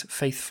is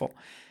faithful.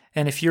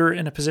 And if you're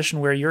in a position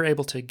where you're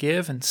able to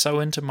give and sow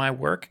into my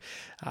work,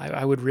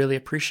 I would really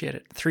appreciate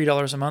it.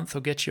 $3 a month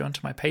will get you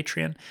onto my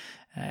Patreon.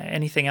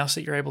 Anything else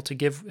that you're able to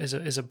give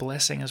is a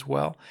blessing as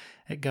well.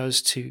 It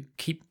goes to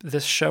keep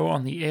this show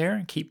on the air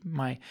and keep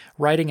my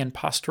writing and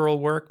pastoral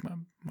work,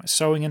 my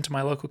sowing into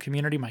my local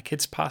community, my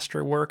kids'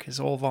 pastor work is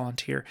all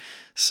volunteer.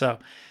 So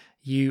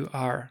you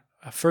are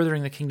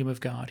furthering the kingdom of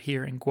God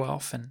here in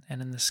Guelph and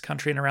in this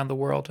country and around the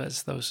world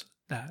as those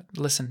that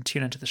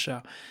tune into the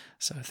show.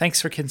 So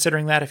thanks for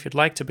considering that. If you'd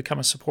like to become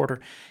a supporter,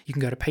 you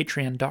can go to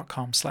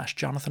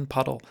patreon.com/Jonathan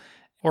Puddle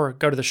or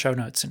go to the show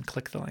notes and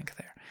click the link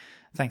there.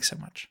 Thanks so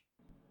much.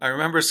 I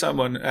remember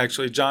someone,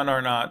 actually, John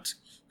Arnott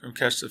from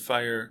Catch the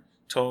Fire,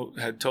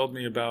 had told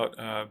me about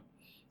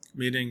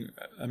meeting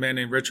a man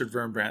named Richard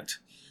Vermbrandt,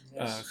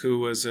 who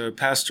was a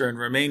pastor in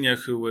Romania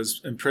who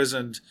was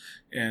imprisoned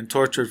and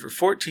tortured for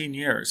 14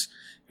 years.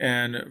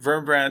 And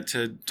Vermbrandt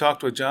had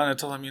talked with John and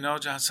told him,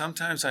 John,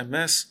 sometimes I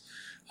miss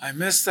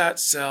that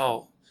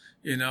cell.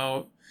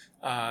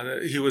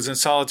 He was in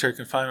solitary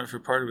confinement for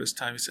part of his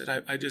time. He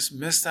said, I just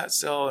miss that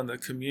cell and the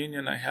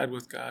communion I had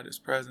with God, his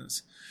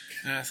presence.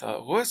 And I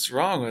thought, what's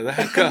wrong with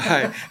that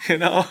guy?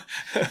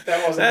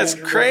 That's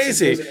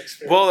crazy.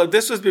 Well,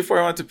 this was before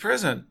I went to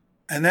prison.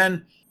 And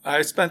then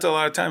I spent a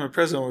lot of time in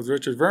prison with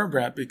Richard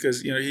Vermbrandt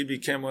because, he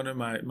became one of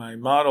my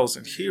models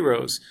and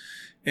heroes.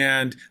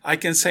 And I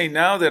can say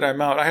now that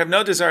I'm out, I have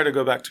no desire to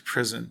go back to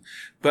prison,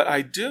 but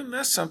I do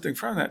miss something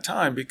from that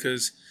time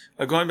because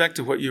going back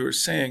to what you were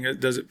saying,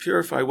 does it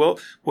purify? Well,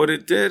 what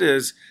it did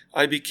is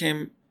I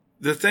became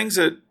the things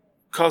that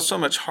caused so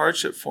much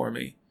hardship for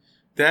me.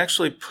 They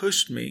actually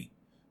pushed me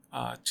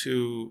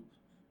to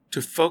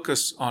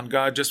focus on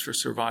God just for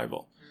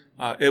survival.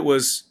 It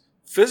was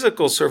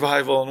physical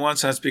survival in one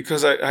sense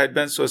because I had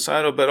been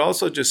suicidal, but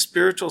also just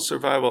spiritual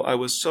survival. I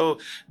was so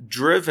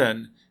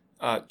driven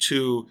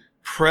to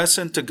press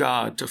into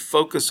God, to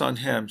focus on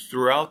Him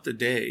throughout the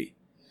day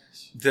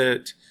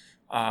that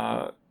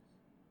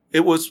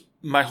it was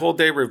my whole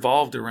day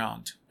revolved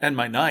around, and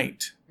my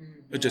night,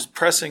 just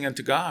pressing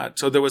into God.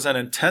 So there was an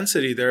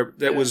intensity there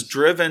that was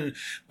driven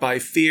by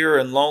fear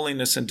and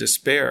loneliness and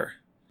despair.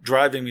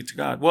 driving me to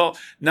God. Well,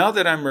 now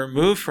that I'm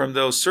removed from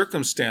those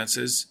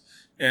circumstances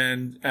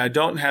and I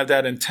don't have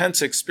that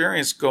intense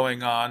experience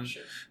going on,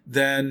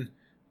 then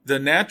the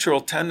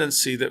natural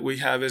tendency that we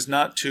have is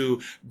not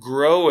to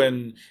grow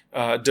in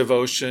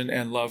devotion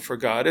and love for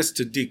God, it's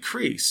to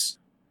decrease.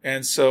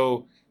 And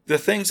so the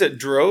things that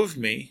drove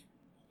me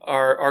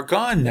are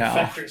gone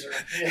now.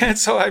 And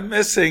so I'm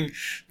missing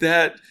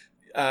that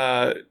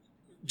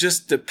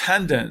just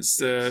dependence,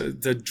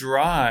 the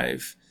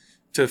drive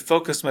to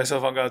focus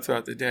myself on God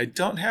throughout the day. I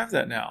don't have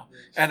that now.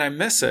 And I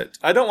miss it.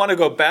 I don't want to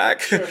go back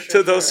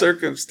to those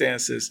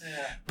circumstances.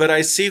 Yeah. But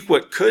I see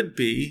what could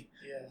be.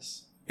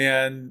 Yes.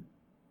 And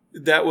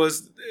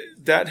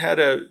that had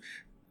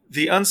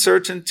the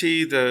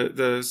uncertainty,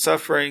 the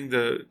suffering,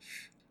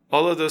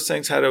 all of those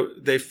things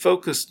they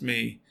focused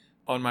me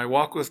on my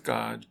walk with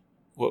God,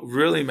 what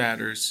really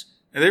matters.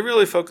 And they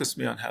really focused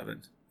me on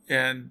heaven.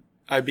 And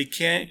I wrote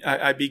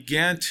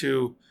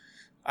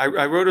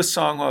a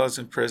song while I was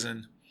in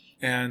prison,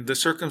 and the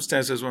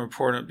circumstances were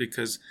important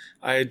because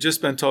I had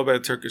just been told by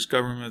the Turkish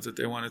government that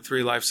they wanted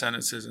 3 life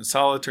sentences in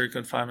solitary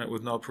confinement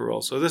with no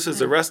parole. So this is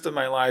the rest of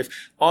my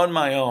life on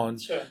my own,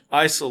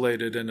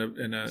 isolated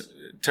in a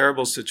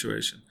terrible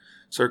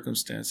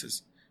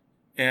circumstances.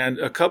 And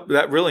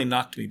that really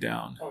knocked me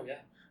down. Oh, yeah.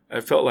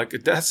 I felt like a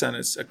death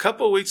sentence. A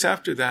couple of weeks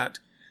after that,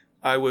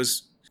 I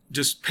was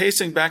just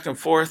pacing back and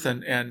forth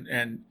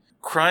and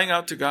crying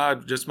out to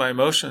God, just my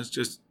emotions,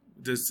 just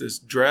this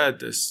dread,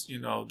 this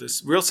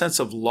real sense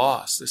of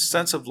loss, this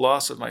sense of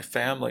loss of my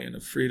family and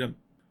of freedom.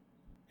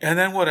 And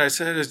then what I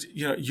said is,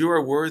 you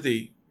are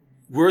worthy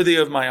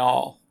of my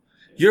all.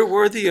 You're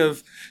worthy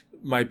of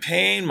my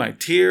pain, my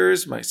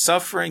tears, my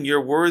suffering.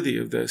 You're worthy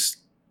of this.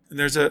 And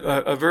there's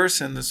a verse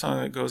in the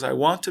song that goes, I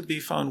want to be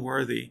found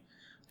worthy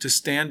to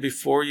stand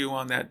before you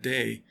on that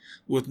day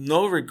with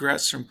no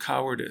regrets from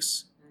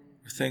cowardice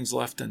or things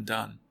left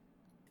undone.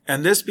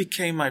 And this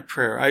became my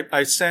prayer.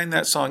 I sang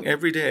that song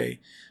every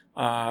day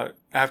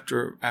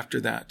after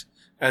that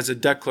as a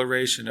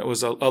declaration. It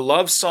was a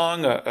love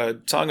song,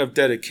 a song of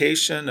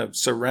dedication, of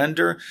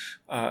surrender,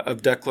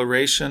 of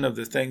declaration of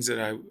the things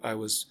that I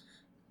was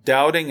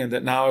doubting and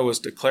that now I was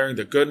declaring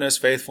the goodness,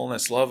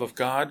 faithfulness, love of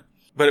God.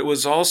 But it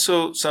was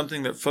also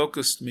something that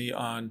focused me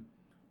on,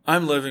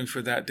 I'm living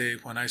for that day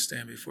when I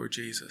stand before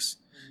Jesus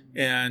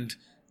and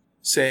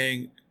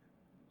saying,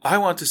 I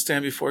want to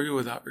stand before you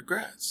without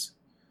regrets.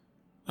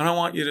 And I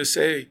want you to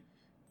say,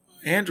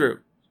 Andrew,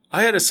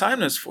 I had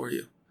assignments for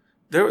you.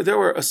 There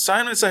were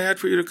assignments I had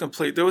for you to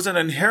complete. There was an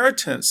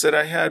inheritance that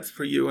I had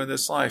for you in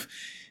this life.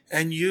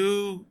 And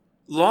you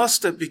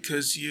lost it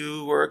because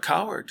you were a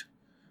coward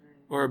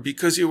or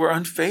because you were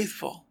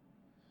unfaithful.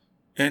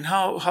 And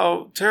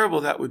how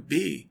terrible that would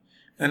be.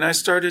 And I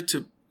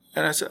said,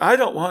 I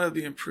don't want to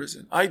be in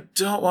prison. I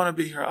don't want to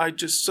be here. I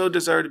just so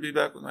desire to be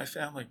back with my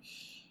family.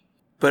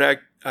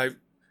 But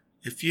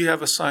if you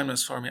have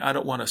assignments for me, I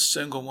don't want a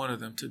single one of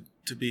them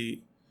to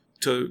be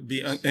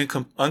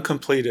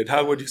uncompleted.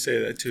 How would you say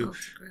that? To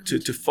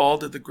fall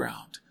to the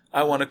ground.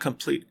 I want to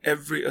complete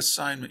every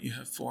assignment you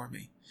have for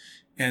me.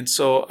 And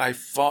so I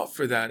fought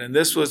for that. And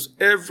this was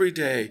every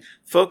day,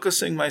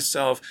 focusing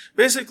myself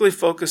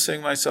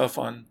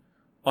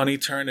on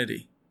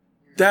eternity.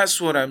 That's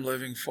what I'm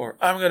living for.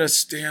 I'm going to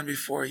stand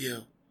before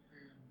you.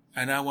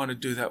 And I want to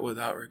do that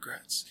without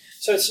regrets.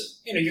 So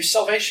it's, your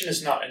salvation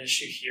is not an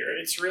issue here.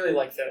 It's really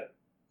like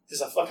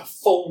there's a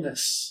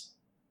fullness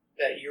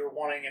that you're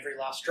wanting every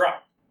last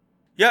drop.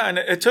 Yeah, and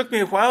it took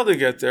me a while to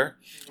get there.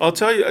 I'll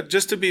tell you,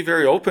 just to be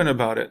very open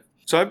about it.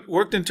 So I've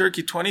worked in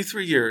Turkey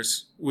 23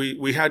 years.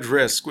 We had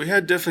risk. We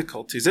had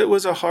difficulties. It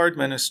was a hard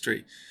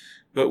ministry,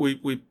 but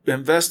we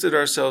invested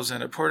ourselves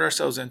in it, poured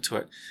ourselves into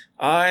it.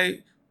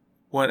 I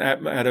went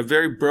at a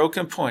very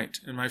broken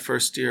point in my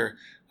first year.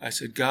 I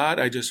said, God,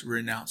 I just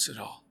renounce it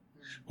all.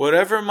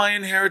 Whatever my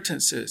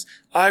inheritance is,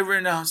 I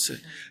renounce it.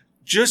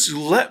 Just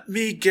let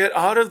me get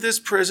out of this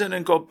prison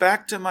and go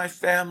back to my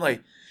family.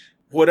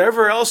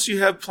 Whatever else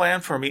you have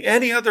planned for me,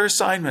 any other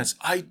assignments,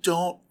 I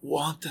don't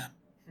want them.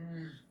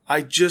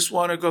 I just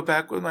want to go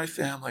back with my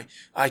family.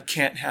 I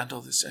can't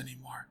handle this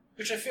anymore.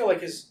 Which I feel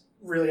like is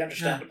really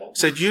understandable. Yeah.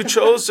 Said, you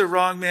chose the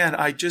wrong man.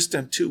 I just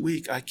am too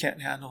weak. I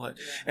can't handle it.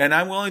 Yeah. And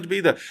I'm willing to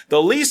be the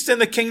least in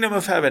the kingdom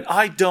of heaven.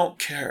 I don't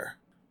care.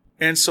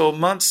 And so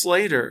months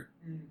later,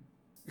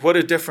 what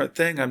a different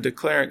thing I'm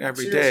declaring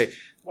every day.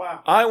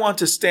 Wow. I want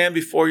to stand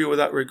before you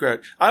without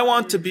regret. I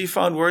want to be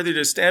found worthy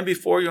to stand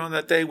before you on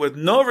that day with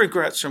no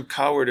regrets from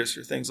cowardice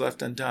or things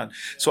left undone.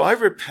 So I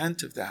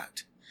repent of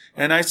that.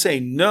 And I say,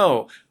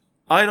 no,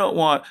 I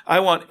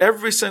want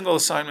every single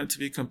assignment to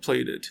be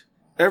completed.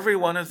 Every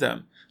one of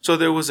them. So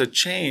there was a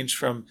change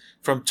from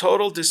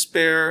total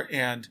despair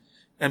and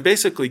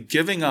basically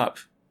giving up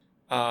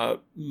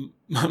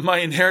my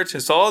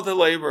inheritance, all the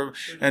labor,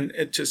 and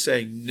to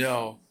say,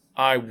 no,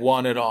 I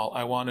want it all.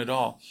 I want it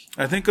all.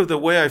 I think of the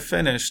way I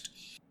finished.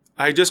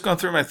 I had just gone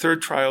through my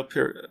third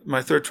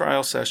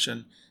trial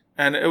session,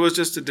 and it was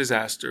just a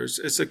disaster.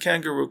 It's a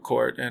kangaroo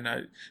court, and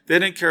they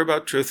didn't care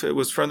about truth. It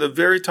was from the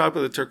very top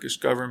of the Turkish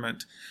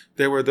government.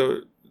 They were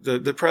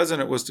the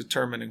president was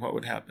determining what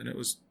would happen.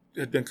 It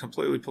had been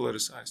completely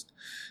politicized.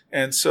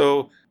 And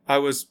so I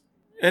was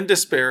in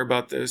despair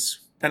about this.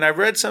 And I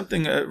read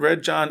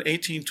read John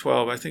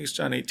 18:12. I think it's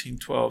John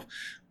 18:12,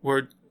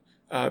 where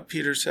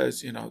Peter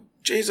says,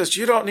 Jesus,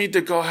 you don't need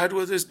to go ahead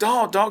with this.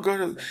 Don't go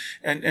to.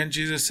 And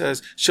Jesus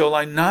says, shall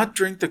I not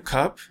drink the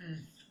cup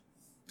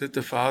that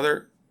the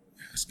Father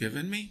has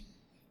given me?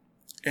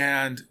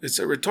 And it's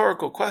a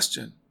rhetorical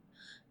question.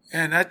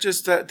 And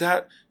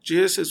that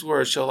Jesus'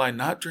 words, shall I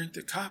not drink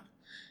the cup?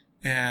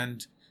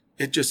 And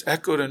it just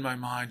echoed in my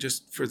mind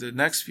just for the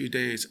next few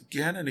days,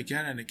 again and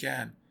again and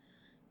again.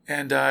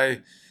 And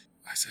I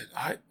said,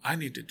 I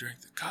need to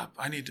drink the cup.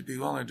 I need to be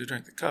willing to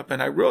drink the cup.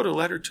 And I wrote a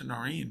letter to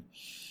Norine.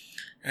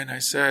 And I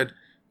said,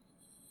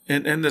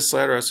 in this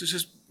letter, I was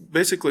just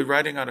basically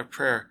writing out a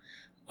prayer.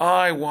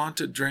 I want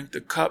to drink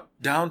the cup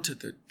down to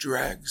the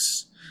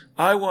dregs.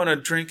 I want to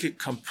drink it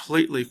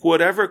completely.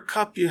 Whatever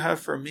cup you have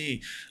for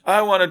me,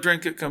 I want to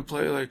drink it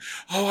completely.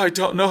 Oh, I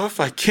don't know if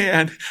I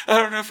can. I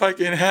don't know if I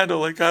can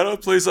handle it.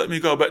 God, please let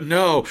me go. But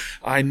no,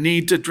 I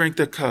need to drink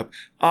the cup.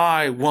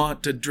 I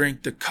want to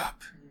drink the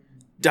cup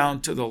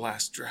down to the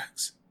last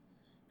dregs.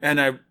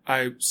 And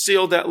I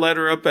sealed that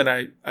letter up and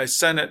I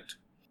sent it.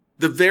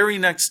 The very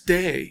next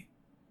day,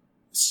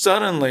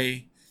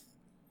 suddenly,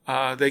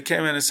 they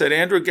came in and said,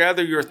 Andrew,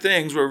 gather your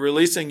things. We're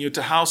releasing you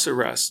to house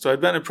arrest. So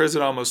I'd been in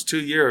prison almost 2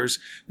 years.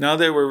 Now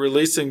they were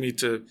releasing me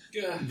to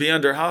be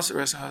under house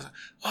arrest. And I was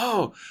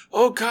like,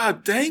 oh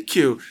God, thank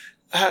you.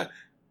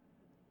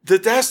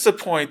 That's the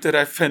point that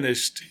I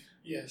finished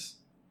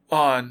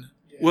on,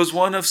 was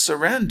one of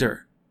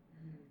surrender.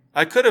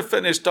 I could have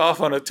finished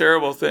off on a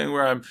terrible thing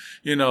where I'm,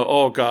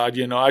 oh God,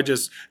 I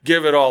just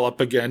give it all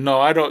up again.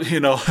 No, I don't,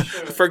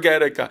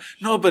 forget it, God.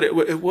 No, but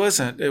it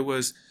wasn't. It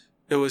was,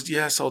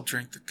 yes, I'll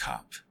drink the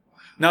cup.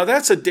 Now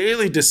that's a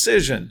daily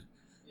decision.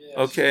 Yes.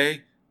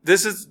 Okay.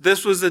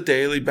 This was a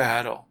daily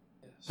battle,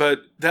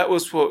 but that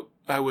was what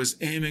I was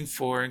aiming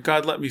for. And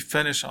God let me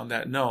finish on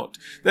that note.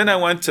 Then I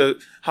went to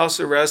house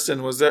arrest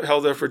and was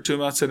held there for 2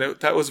 months. And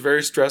that was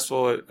very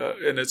stressful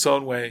in its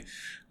own way.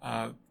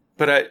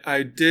 But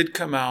I did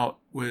come out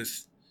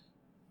with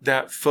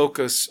that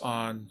focus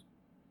on,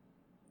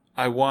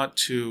 I want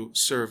to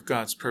serve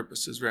God's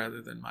purposes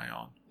rather than my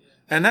own.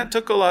 And that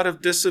took a lot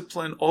of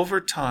discipline over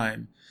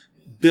time,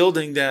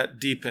 building that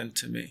deep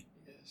into me.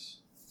 Yes.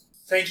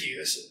 Thank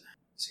you. It's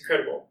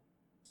incredible.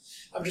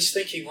 I'm just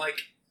thinking, like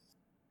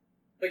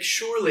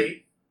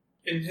surely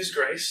in His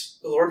grace,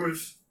 the Lord would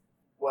have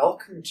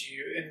welcomed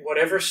you in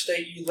whatever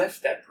state you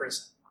left that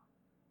prison.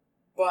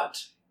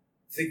 But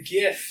the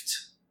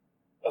gift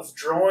of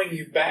drawing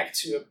you back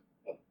to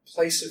a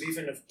place of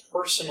even of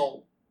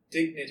personal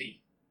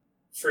dignity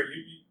for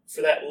you,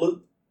 for that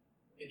loop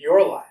in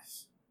your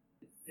life.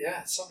 Yeah,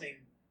 it's something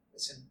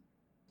that's in.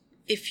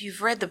 If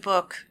you've read the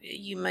book,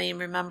 you may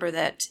remember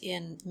that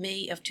in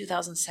May of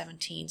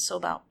 2017, so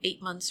about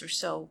 8 months or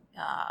so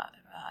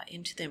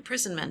into the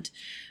imprisonment,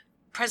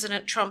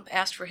 President Trump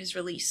asked for his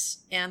release.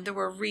 And there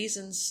were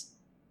reasons,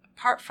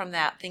 apart from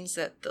that, things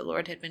that the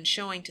Lord had been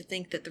showing to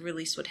think that the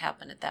release would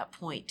happen at that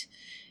point.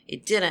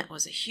 It didn't. It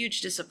was a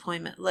huge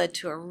disappointment, led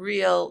to a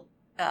real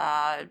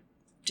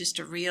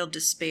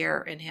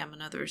despair in him,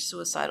 another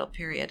suicidal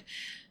period.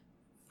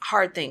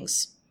 Hard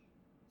things,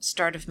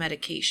 start of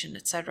medication,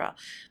 etc.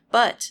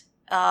 But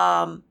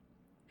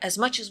as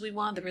much as we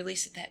wanted the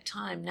release at that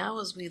time, now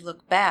as we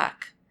look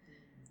back,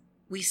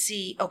 we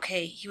see,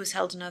 okay, he was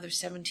held another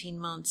 17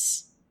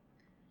 months.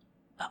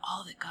 But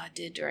all that God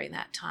did during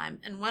that time,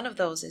 and one of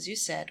those, as you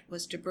said,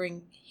 was to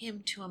bring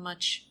him to a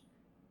much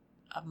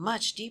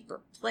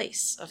deeper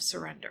place of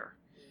surrender.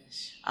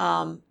 Yes.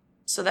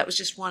 So that was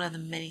just one of the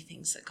many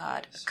things that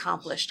God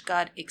accomplished.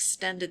 God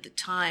extended the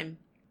time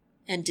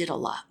and did a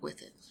lot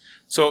with it.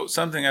 So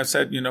something I've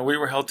said, we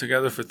were held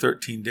together for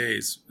 13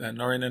 days. And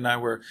Norine and I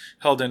were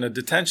held in a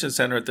detention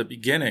center at the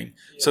beginning.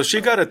 Yeah. So she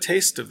got a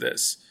taste of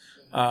this.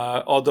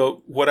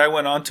 Although what I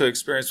went on to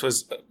experience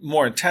was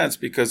more intense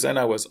because then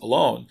I was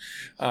alone.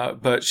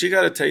 But she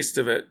got a taste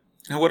of it.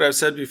 And what I've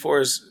said before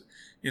is,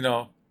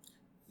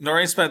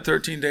 Norine spent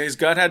 13 days.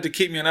 God had to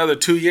keep me another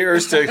 2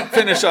 years to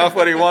finish off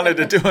what He wanted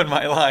to do in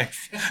my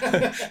life.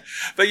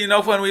 But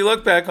when we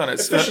look back on it,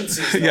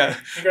 efficiency. Yeah,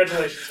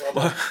 congratulations.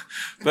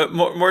 But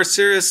more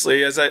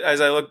seriously, as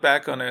I look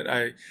back on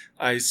it,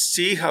 I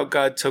see how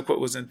God took what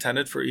was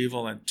intended for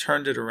evil and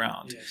turned it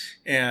around. Yes.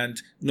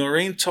 And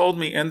Norine told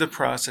me in the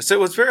process, it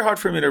was very hard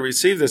for me to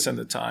receive this in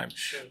the time,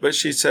 but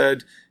she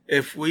said,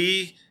 if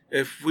we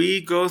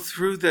go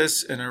through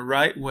this in a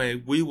right way,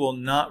 we will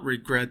not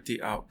regret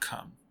the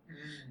outcome.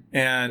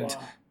 And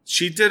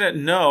she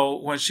didn't know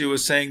when she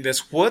was saying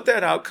this what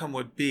that outcome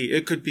would be.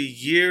 It could be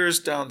years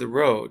down the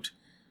road.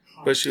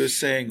 But she was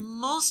saying,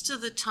 most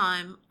of the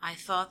time I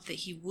thought that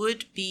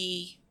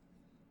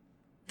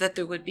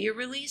there would be a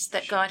release,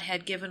 that God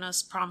had given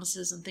us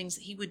promises and things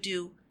that He would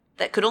do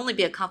that could only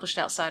be accomplished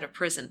outside of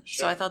prison.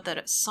 Sure. So I thought that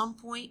at some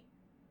point,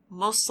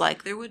 most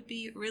likely there would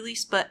be a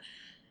release. But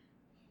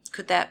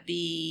could that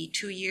be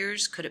 2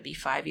 years? Could it be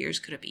 5 years?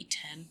 Could it be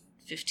 10,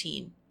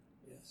 15?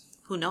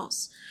 who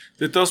knows?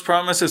 That those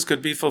promises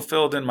could be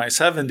fulfilled in my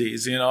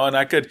 70s, and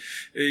I could,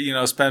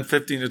 spend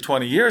 15 to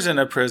 20 years in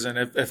a prison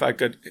if I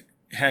could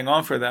hang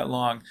on for that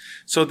long.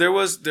 So there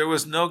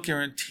was no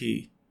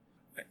guarantee.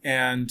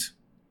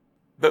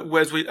 But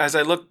as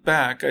I look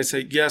back, I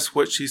say, yes,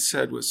 what she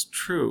said was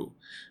true.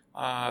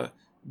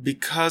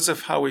 Because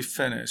of how we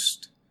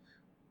finished,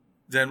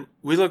 then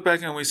we look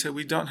back and we say,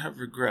 we don't have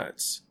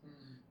regrets.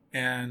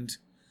 And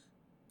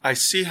I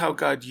see how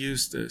God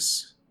used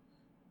this.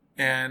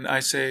 And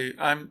I say,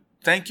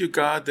 thank you,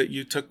 God, that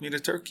you took me to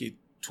Turkey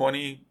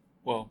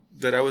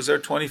that I was there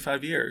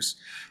 25 years.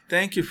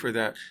 Thank you for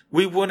that.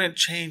 We wouldn't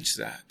change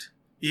that,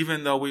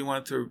 even though we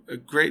went through a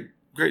great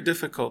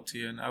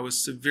difficulty and I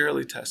was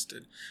severely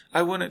tested.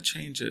 I wouldn't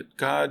change it.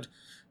 God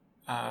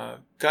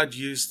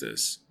used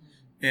this.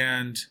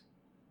 And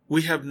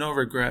we have no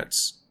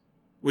regrets.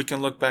 We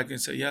can look back and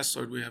say, yes,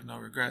 Lord, we have no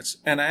regrets.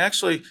 And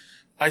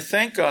I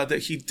thank God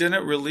that he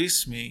didn't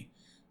release me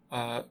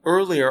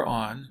earlier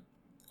on.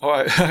 Oh,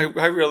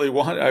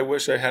 I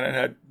wish I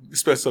hadn't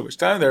spent so much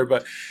time there,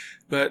 but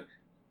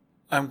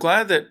I'm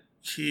glad that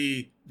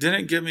he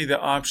didn't give me the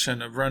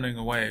option of running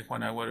away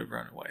when I would have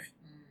run away.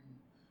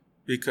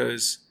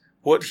 Because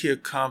what he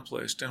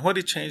accomplished and what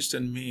he changed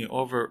in me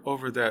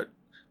over that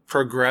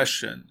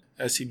progression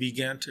as he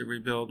began to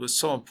rebuild was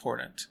so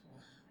important.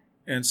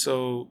 And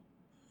so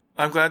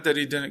I'm glad that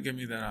he didn't give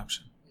me that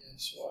option.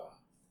 Yes,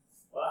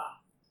 wow.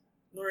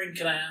 Norine,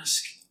 can I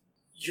ask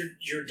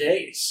your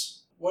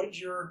days? What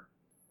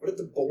did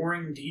the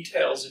boring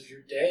details of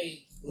your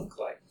day look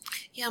like?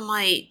 Yeah,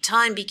 my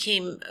time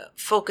became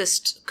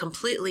focused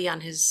completely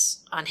on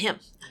him.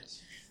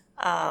 Yes.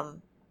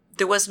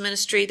 There was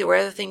ministry. There were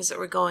other things that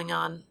were going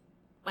on.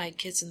 I had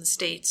kids in the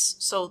States,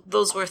 so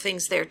those were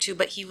things there too.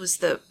 But he was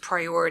the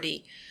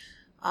priority.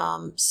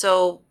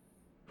 So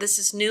this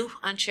is new,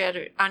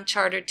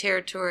 uncharted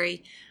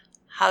territory.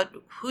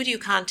 Who do you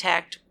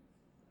contact?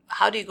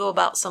 How do you go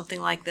about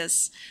something like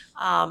this?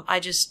 I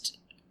just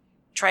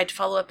tried to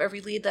follow up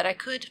every lead that I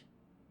could,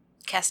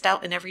 cast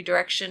out in every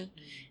direction.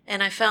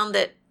 And I found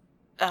that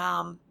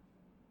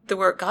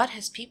God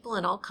has people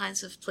in all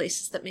kinds of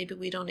places that maybe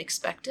we don't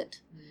expect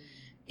it,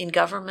 in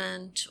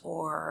government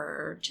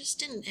or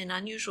just in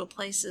unusual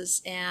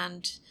places.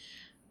 And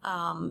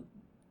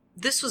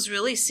this was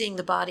really seeing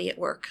the body at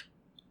work.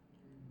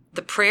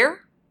 The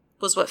prayer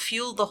was what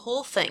fueled the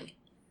whole thing.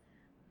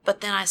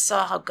 But then I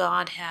saw how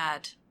God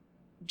had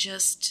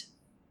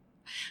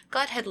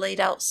laid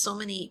out so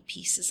many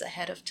pieces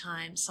ahead of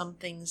time, some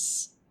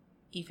things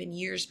even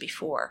years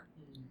before,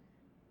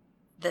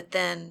 that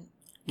then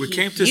we he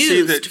came to used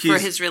see that for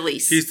his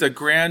release. He's the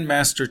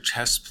grandmaster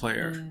chess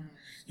player.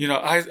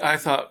 I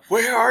thought,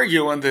 where are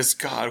you on this,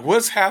 God?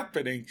 What's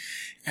happening?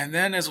 And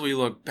then as we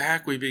look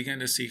back, we begin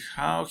to see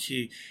how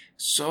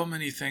so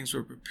many things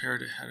were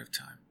prepared ahead of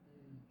time.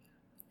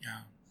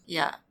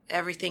 Yeah,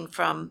 everything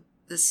from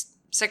this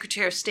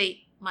Secretary of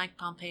State, Mike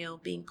Pompeo,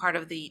 being part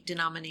of the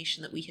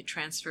denomination that we had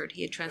transferred.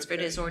 He had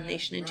transferred his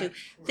ordination into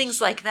things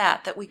like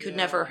that we could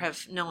never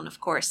have known, of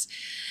course.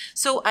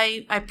 So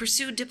I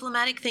pursued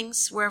diplomatic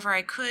things wherever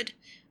I could.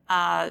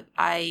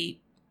 I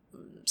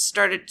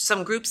started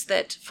some groups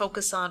that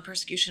focus on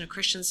persecution of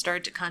Christians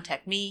started to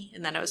contact me,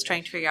 and then I was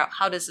trying to figure out,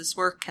 how does this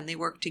work? Can they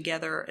work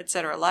together,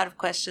 etc.? A lot of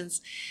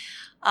questions.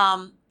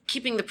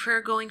 Keeping the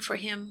prayer going for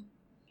him,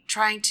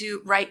 trying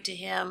to write to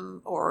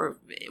him or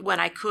when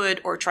I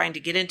could, or trying to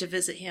get in to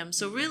visit him.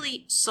 So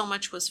really so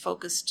much was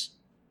focused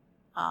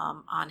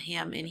on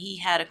him. And he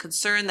had a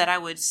concern that I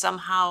would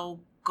somehow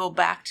go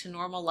back to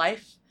normal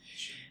life.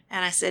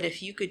 And I said,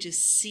 if you could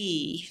just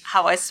see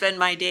how I spend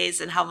my days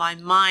and how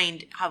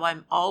how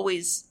I'm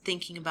always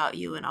thinking about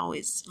you and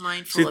always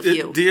mindful of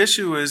you. The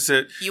issue is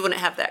that you wouldn't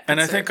have that concern.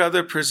 And I think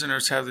other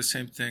prisoners have the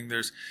same thing.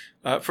 There's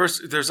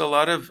a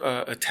lot of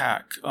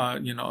attack,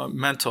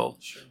 mental,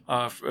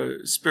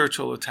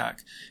 spiritual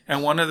attack.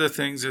 And one of the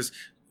things is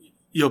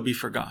you'll be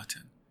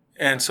forgotten.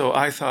 And so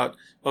I thought,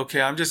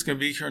 okay, I'm just going to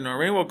be here in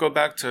Norine. We'll go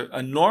back to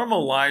a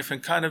normal life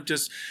and kind of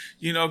just,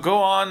 go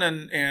on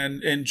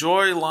and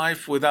enjoy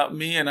life without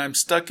me. And I'm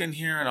stuck in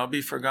here and I'll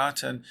be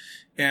forgotten.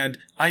 And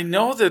I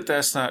know that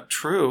that's not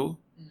true,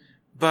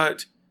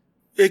 but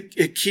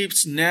it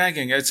keeps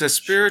nagging. It's a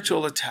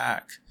spiritual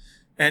attack.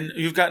 And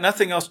you've got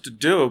nothing else to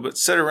do but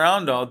sit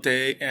around all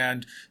day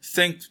and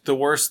think the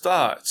worst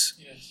thoughts.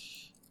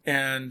 Yes.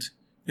 And,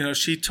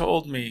 she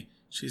told me,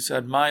 she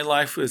said, my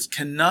life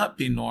cannot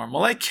be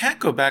normal. I can't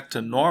go back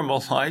to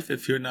normal life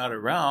if you're not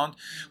around.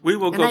 We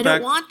will go back. I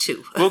don't want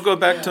to. We'll go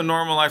back to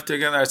normal life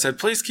together. I said,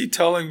 please keep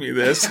telling me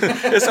this.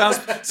 It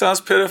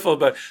sounds pitiful,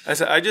 but I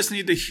said, I just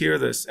need to hear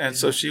this. And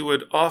so she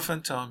would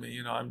often tell me,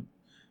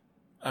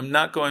 I'm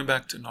not going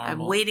back to normal.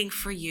 I'm waiting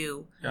for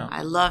you. Yeah.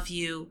 I love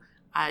you.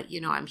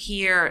 I'm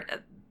here.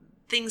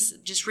 Things,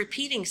 just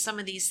repeating some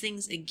of these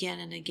things again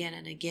and again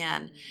and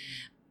again.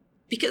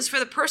 Because for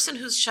the person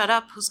who's shut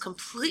up, who's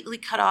completely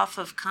cut off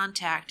of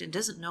contact and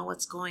doesn't know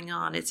what's going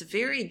on, it's a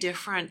very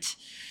different,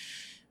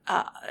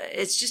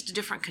 it's just a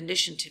different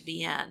condition to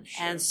be in.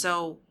 Sure. And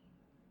so,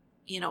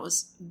 it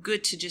was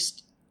good to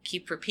just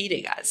keep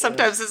repeating.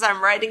 Sometimes as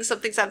I'm writing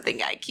something,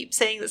 I keep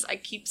saying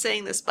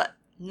this, but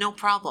no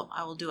problem.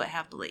 I will do it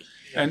happily.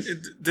 And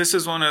this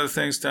is one of the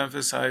things to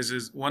emphasize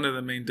is one of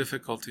the main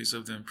difficulties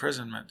of the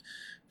imprisonment.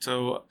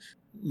 So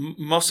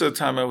most of the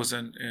time I was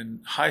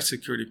in high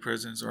security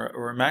prisons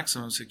or a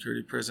maximum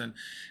security prison.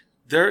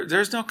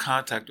 There's no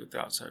contact with the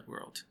outside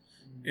world.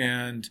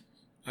 And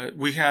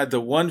we had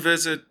the one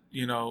visit,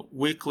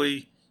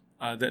 weekly,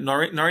 that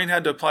Norine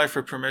had to apply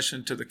for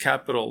permission to the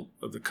capital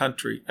of the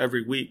country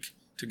every week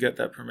to get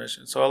that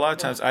permission. So a lot of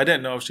times I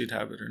didn't know if she'd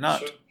have it or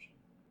not. Sure.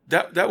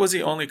 That was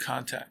the only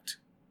contact.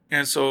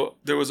 And so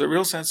there was a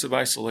real sense of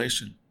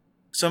isolation.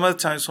 Some of the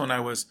times when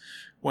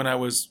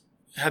I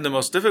had the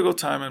most difficult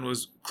time and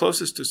was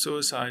closest to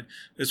suicide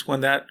is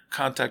when that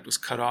contact was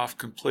cut off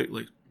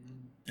completely.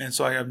 And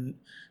so I have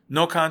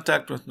no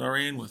contact with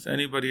Norine, with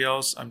anybody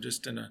else. I'm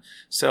just in a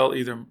cell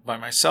either by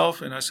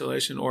myself in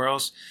isolation or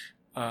else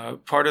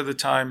part of the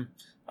time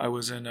I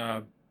was in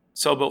a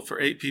cell built for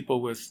 8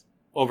 people with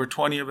over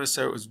 20 of us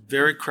there. It was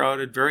very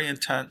crowded, very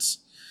intense.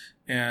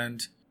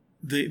 And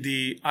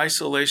the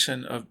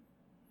isolation of,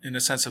 in a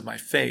sense, of my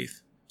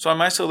faith. So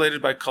I'm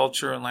isolated by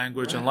culture and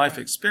language and life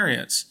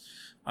experience,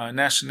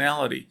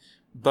 nationality.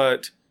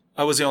 But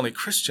I was the only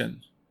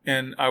Christian.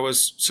 And I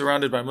was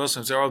surrounded by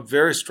Muslims. They're all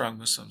very strong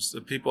Muslims.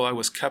 The people I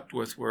was kept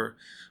with were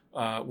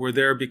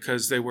there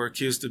because they were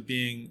accused of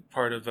being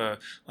part of an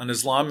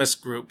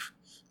Islamist group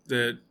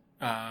that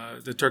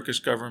the Turkish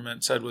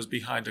government said was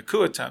behind a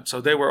coup attempt. So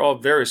they were all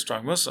very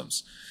strong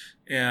Muslims.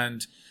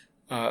 And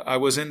I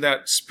was in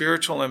that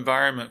spiritual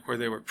environment where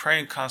they were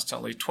praying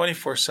constantly,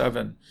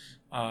 24/7,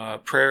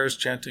 prayers,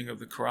 chanting of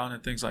the Quran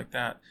and things like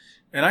that.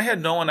 And I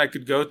had no one I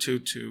could go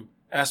to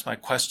ask my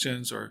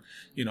questions or,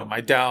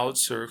 my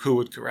doubts or who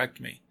would correct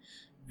me.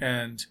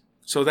 And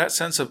so that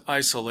sense of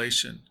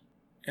isolation.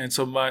 And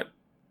so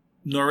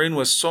Norine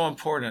was so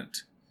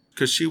important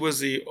because she was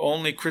the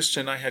only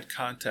Christian I had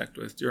contact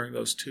with during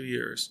those 2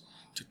 years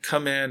to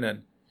come in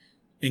and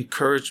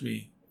encourage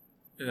me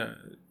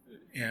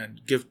and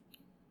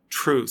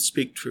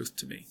speak truth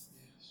to me.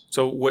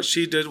 So what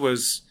she did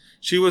was,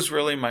 she was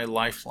really my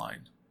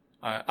lifeline.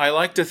 I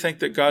like to think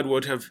that God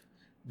would have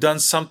done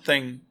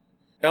something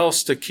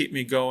else to keep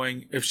me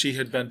going if she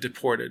had been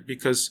deported,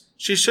 because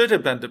she should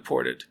have been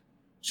deported.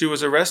 She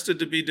was arrested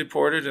to be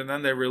deported, and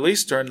then they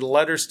released her and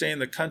let her stay in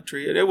the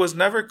country. It was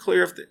never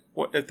clear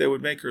if they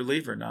would make her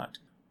leave or not.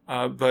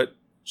 But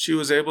she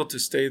was able to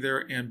stay there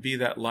and be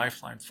that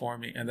lifeline for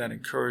me and that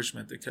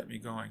encouragement that kept me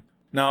going.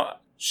 Now,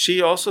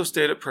 she also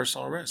stayed at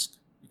personal risk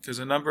because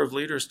a number of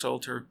leaders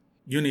told her,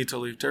 you need to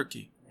leave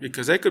Turkey,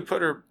 because they could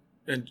put her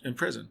in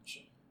prison.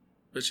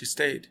 But she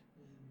stayed.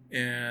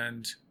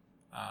 And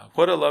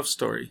what a love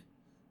story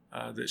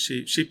that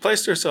she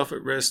placed herself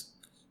at risk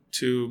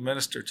to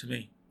minister to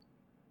me.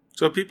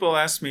 So people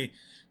ask me,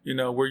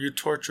 were you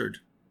tortured?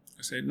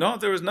 I say, no,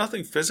 there was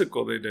nothing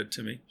physical they did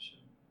to me.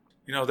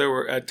 There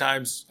were at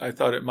times I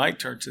thought it might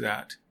turn to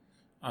that.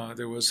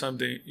 There was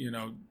something,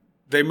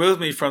 they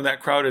moved me from that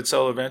crowded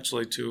cell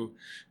eventually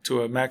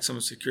to a maximum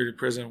security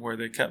prison where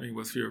they kept me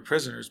with fewer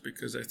prisoners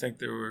because I think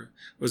there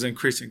was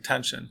increasing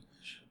tension,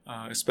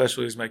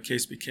 especially as my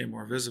case became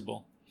more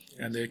visible.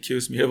 And they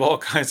accused me of all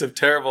kinds of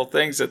terrible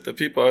things that the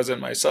people I was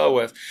in my cell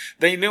with.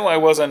 They knew I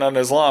wasn't an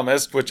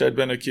Islamist, which I'd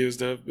been accused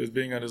of as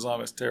being an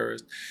Islamist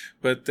terrorist.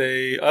 But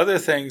other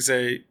things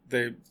they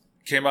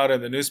came out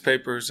in the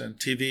newspapers and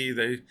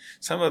TV.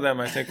 Some of them,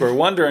 I think, were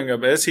wondering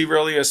about, is he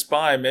really a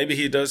spy? Maybe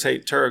he does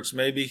hate Turks.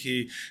 Maybe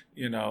he,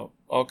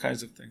 all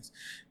kinds of things.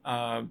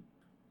 I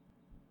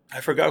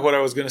forgot what I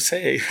was going to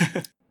say.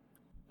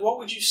 What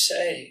would you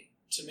say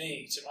to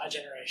me, to my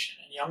generation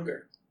and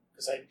younger?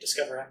 Because I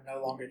discover I'm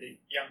no longer the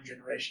young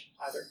generation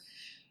either.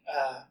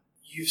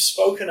 You've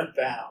spoken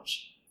about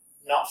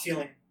not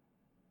feeling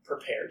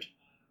prepared.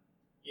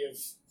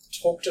 You've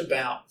talked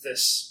about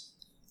this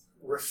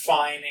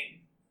refining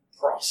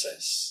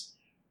process,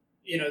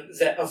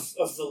 that of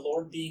the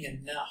Lord being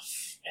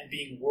enough and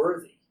being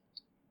worthy.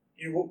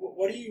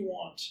 What do you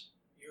want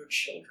your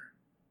children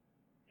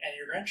and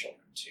your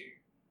grandchildren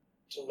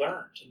to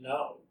learn, to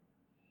know,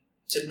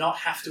 to not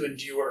have to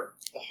endure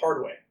the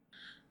hard way?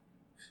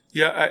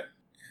 Yeah,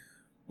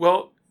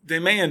 well, they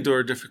may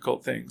endure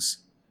difficult things,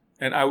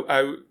 and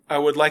I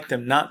would like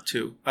them not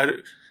to.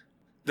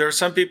 There are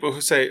some people who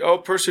say, "Oh,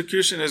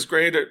 persecution is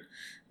great,"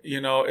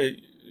 and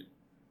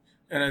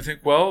I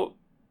think, well,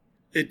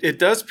 it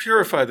does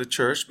purify the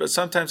church, but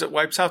sometimes it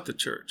wipes out the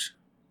church,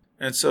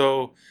 and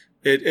so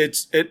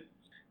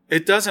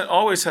it doesn't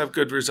always have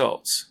good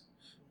results.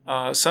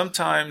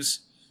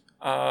 Sometimes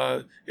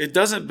it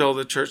doesn't build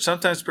the church.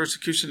 Sometimes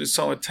persecution is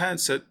so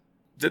intense that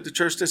the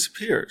church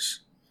disappears.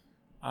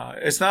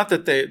 It's not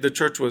that the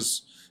church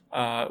was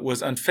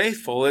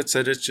unfaithful. It's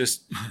that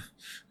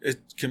it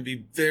can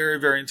be very,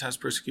 very intense.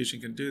 Persecution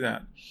can do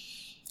that.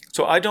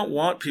 So I don't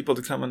want people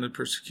to come under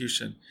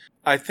persecution.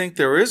 I think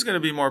there is going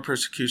to be more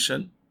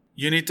persecution.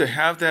 You need to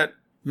have that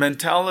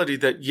mentality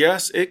that,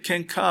 yes, it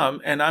can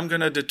come, and I'm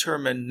going to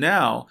determine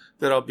now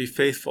that I'll be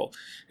faithful.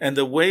 And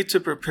the way to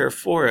prepare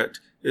for it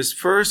is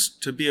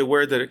first to be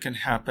aware that it can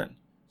happen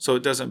so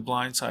it doesn't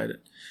blindside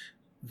it.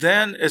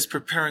 Then it's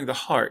preparing the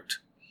heart.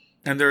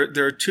 And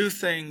there are two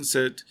things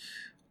that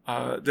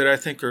I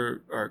think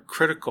are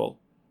critical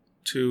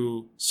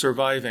to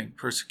surviving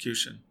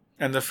persecution.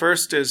 And the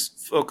first is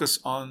focus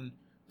on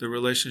the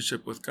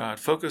relationship with God.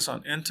 Focus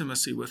on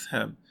intimacy with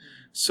Him.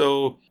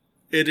 So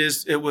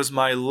it was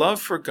my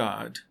love for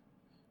God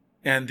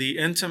and the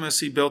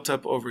intimacy built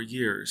up over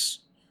years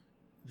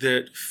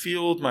that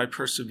fueled my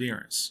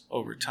perseverance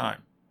over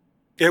time.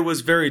 It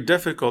was very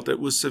difficult. It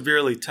was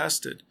severely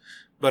tested.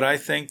 But I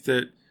think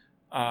that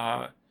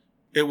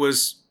it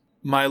was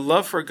my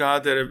love for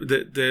God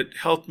that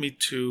helped me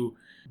to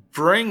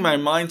bring my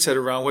mindset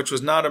around, which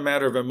was not a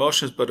matter of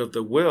emotions, but of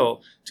the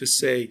will, to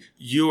say,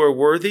 you are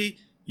worthy,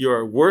 you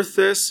are worth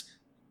this,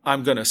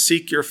 I'm going to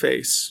seek your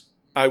face.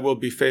 I will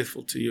be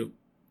faithful to you,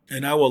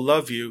 and I will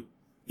love you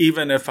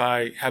even if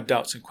I have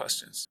doubts and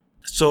questions.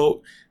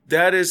 So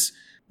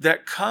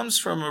that comes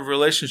from a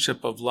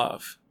relationship of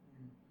love.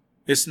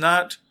 It's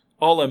not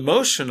all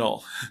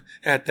emotional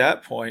at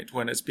that point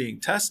when it's being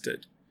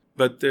tested,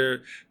 but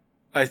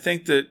I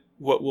think that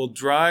what will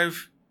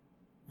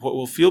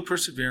fuel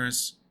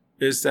perseverance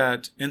is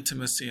that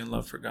intimacy and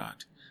love for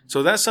God.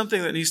 So that's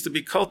something that needs to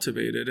be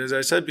cultivated. As I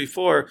said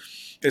before,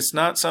 it's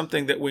not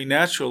something that we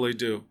naturally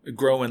do,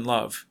 grow in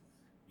love.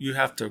 You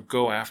have to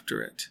go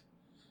after it.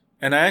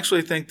 And I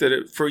actually think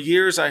that for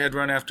years I had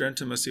run after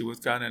intimacy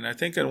with God, and I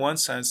think in one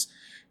sense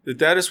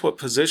that is what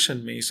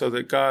positioned me so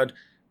that God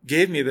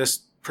gave me this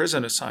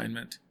prison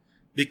assignment,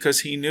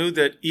 because He knew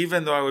that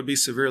even though I would be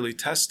severely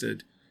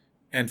tested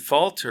and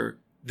falter,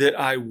 that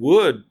I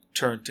would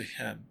turn to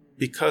Him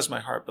because my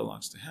heart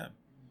belongs to Him.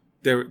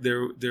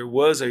 There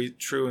was a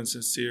true and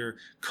sincere,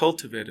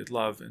 cultivated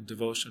love and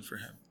devotion for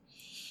Him.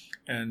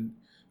 And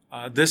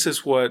this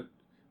is what,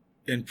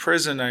 in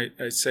prison,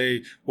 I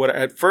say, what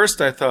at first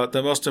I thought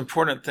the most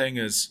important thing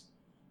is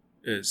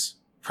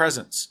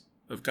presence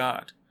of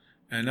God.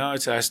 And now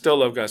I'd say I still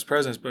love God's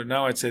presence, but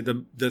now I'd say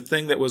the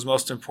thing that was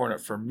most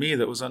important for me,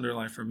 that was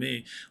underlined for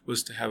me,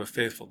 was to have a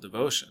faithful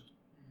devotion.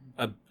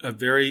 A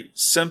very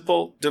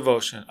simple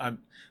devotion.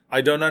 I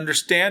don't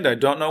understand. I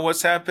don't know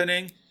what's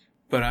happening,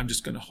 but I'm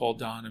just going to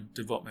hold on and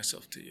devote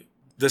myself to you.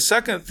 The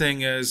second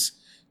thing is,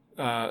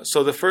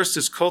 so the first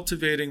is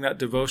cultivating that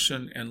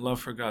devotion and love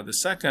for God. The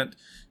second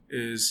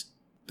is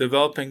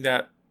developing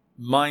that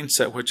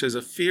mindset, which is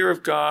a fear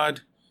of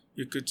God,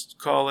 you could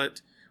call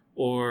it,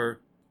 or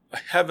a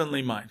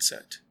heavenly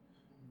mindset,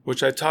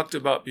 which I talked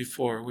about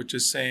before, which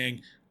is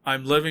saying,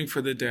 I'm living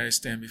for the day I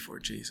stand before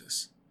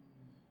Jesus.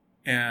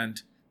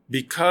 And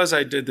because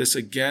I did this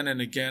again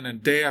and again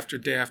and day after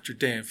day after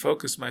day and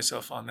focused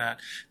myself on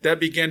that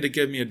began to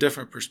give me a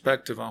different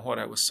perspective on what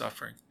I was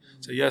suffering.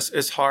 So yes,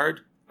 it's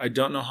hard. I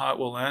don't know how it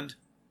will end.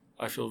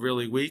 I feel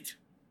really weak,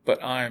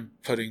 but I'm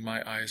putting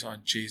my eyes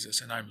on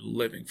Jesus and I'm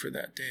living for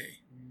that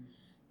day.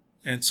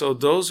 And so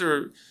those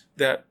are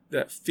that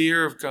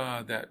fear of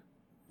God, that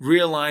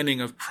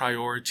realigning of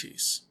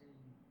priorities,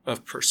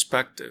 of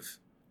perspective.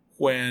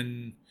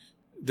 When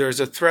there's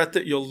a threat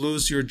that you'll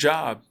lose your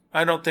job,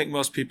 I don't think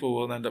most people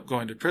will end up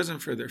going to prison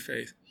for their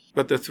faith.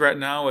 But the threat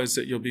now is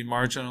that you'll be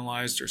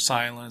marginalized or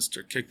silenced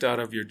or kicked out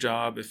of your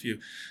job if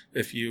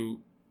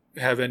you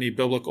have any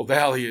biblical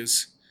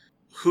values.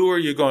 Who are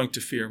you going to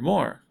fear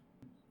more?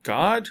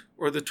 God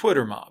or the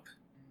Twitter mob?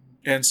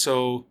 And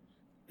so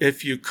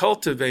if you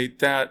cultivate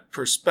that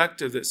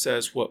perspective that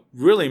says what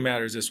really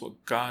matters is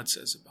what God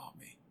says about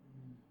me,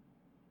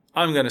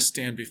 I'm going to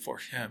stand before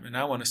Him, and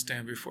I want to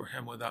stand before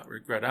Him without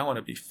regret. I want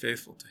to be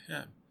faithful to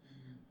Him.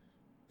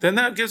 Then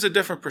that gives a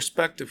different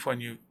perspective when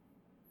you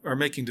are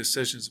making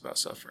decisions about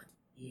suffering.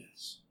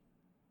 Yes.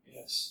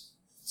 That's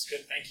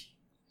good. Thank you.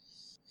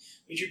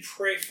 Would you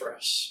pray for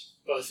us,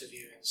 both of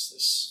you, in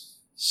this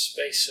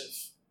space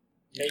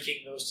of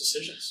making those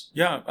decisions?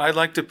 Yeah, I'd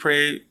like to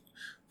pray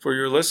for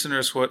your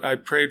listeners what I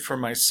prayed for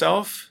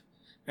myself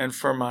and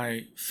for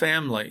my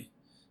family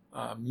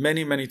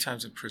many, many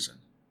times in prison.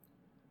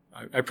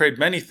 I prayed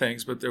many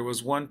things, but there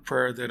was one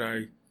prayer that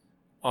I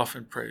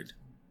often prayed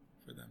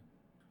for them.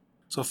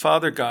 So,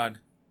 Father God,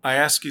 I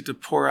ask you to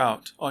pour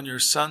out on your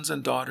sons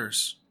and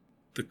daughters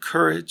the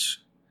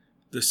courage,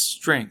 the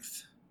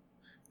strength,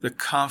 the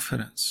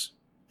confidence,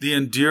 the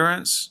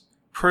endurance,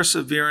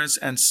 perseverance,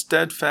 and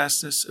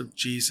steadfastness of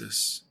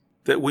Jesus,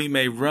 that we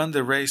may run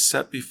the race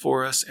set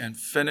before us and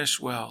finish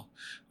well,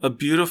 a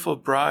beautiful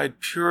bride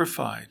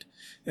purified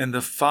in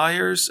the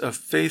fires of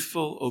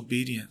faithful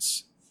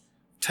obedience,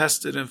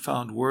 tested and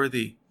found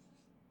worthy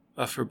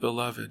of her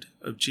beloved,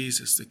 of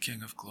Jesus, the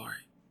King of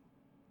glory.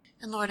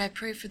 And Lord, I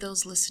pray for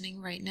those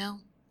listening right now,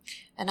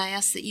 and I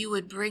ask that you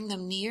would bring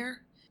them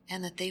near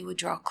and that they would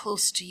draw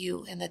close to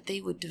you and that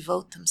they would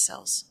devote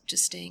themselves to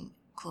staying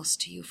close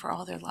to you for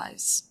all their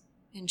lives.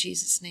 In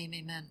Jesus' name,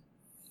 amen.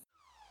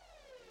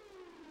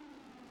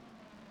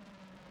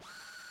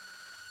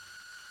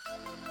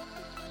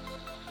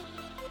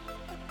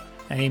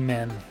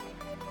 Amen.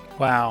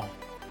 Wow.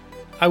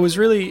 I was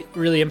really,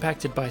 really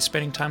impacted by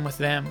spending time with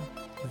them,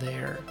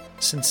 their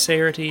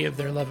sincerity of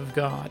their love of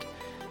God,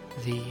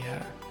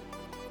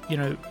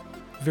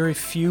 very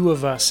few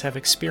of us have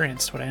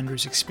experienced what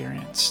Andrew's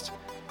experienced.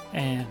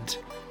 And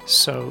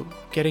so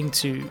getting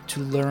to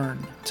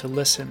learn, to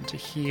listen, to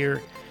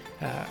hear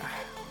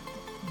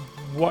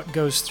what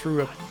goes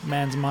through a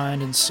man's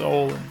mind and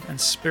soul and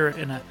spirit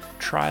in a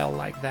trial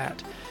like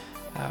that,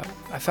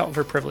 I felt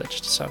very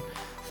privileged. So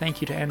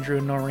thank you to Andrew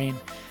and Norine.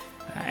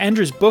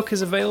 Andrew's book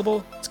is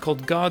available. It's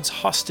called God's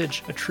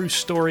Hostage, A True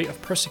Story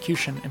of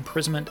Persecution,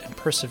 Imprisonment, and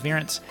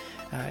Perseverance.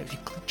 If you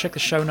check the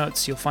show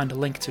notes, you'll find a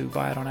link to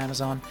buy it on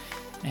Amazon.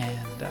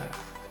 And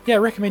I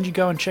recommend you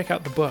go and check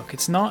out the book.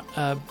 It's not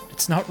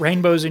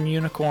rainbows and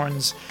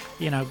unicorns.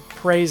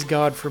 Praise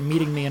God for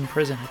meeting me in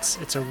prison.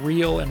 It's a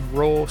real and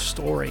raw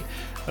story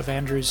of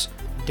Andrew's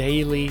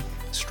daily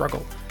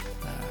struggle.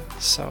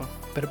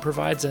 But it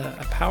provides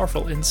a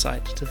powerful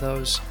insight to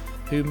those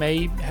who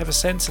may have a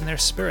sense in their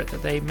spirit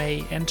that they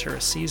may enter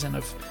a season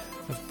of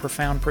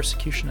profound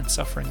persecution and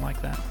suffering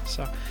like that.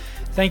 So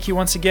thank you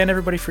once again,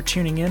 everybody, for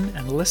tuning in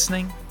and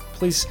listening.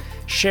 Please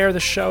share the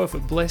show if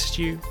it blessed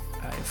you.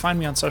 Find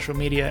me on social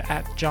media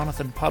at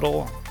Jonathan Puddle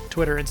on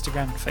Twitter,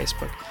 Instagram, and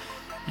Facebook.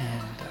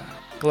 And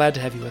glad to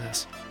have you with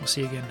us. We'll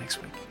see you again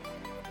next week.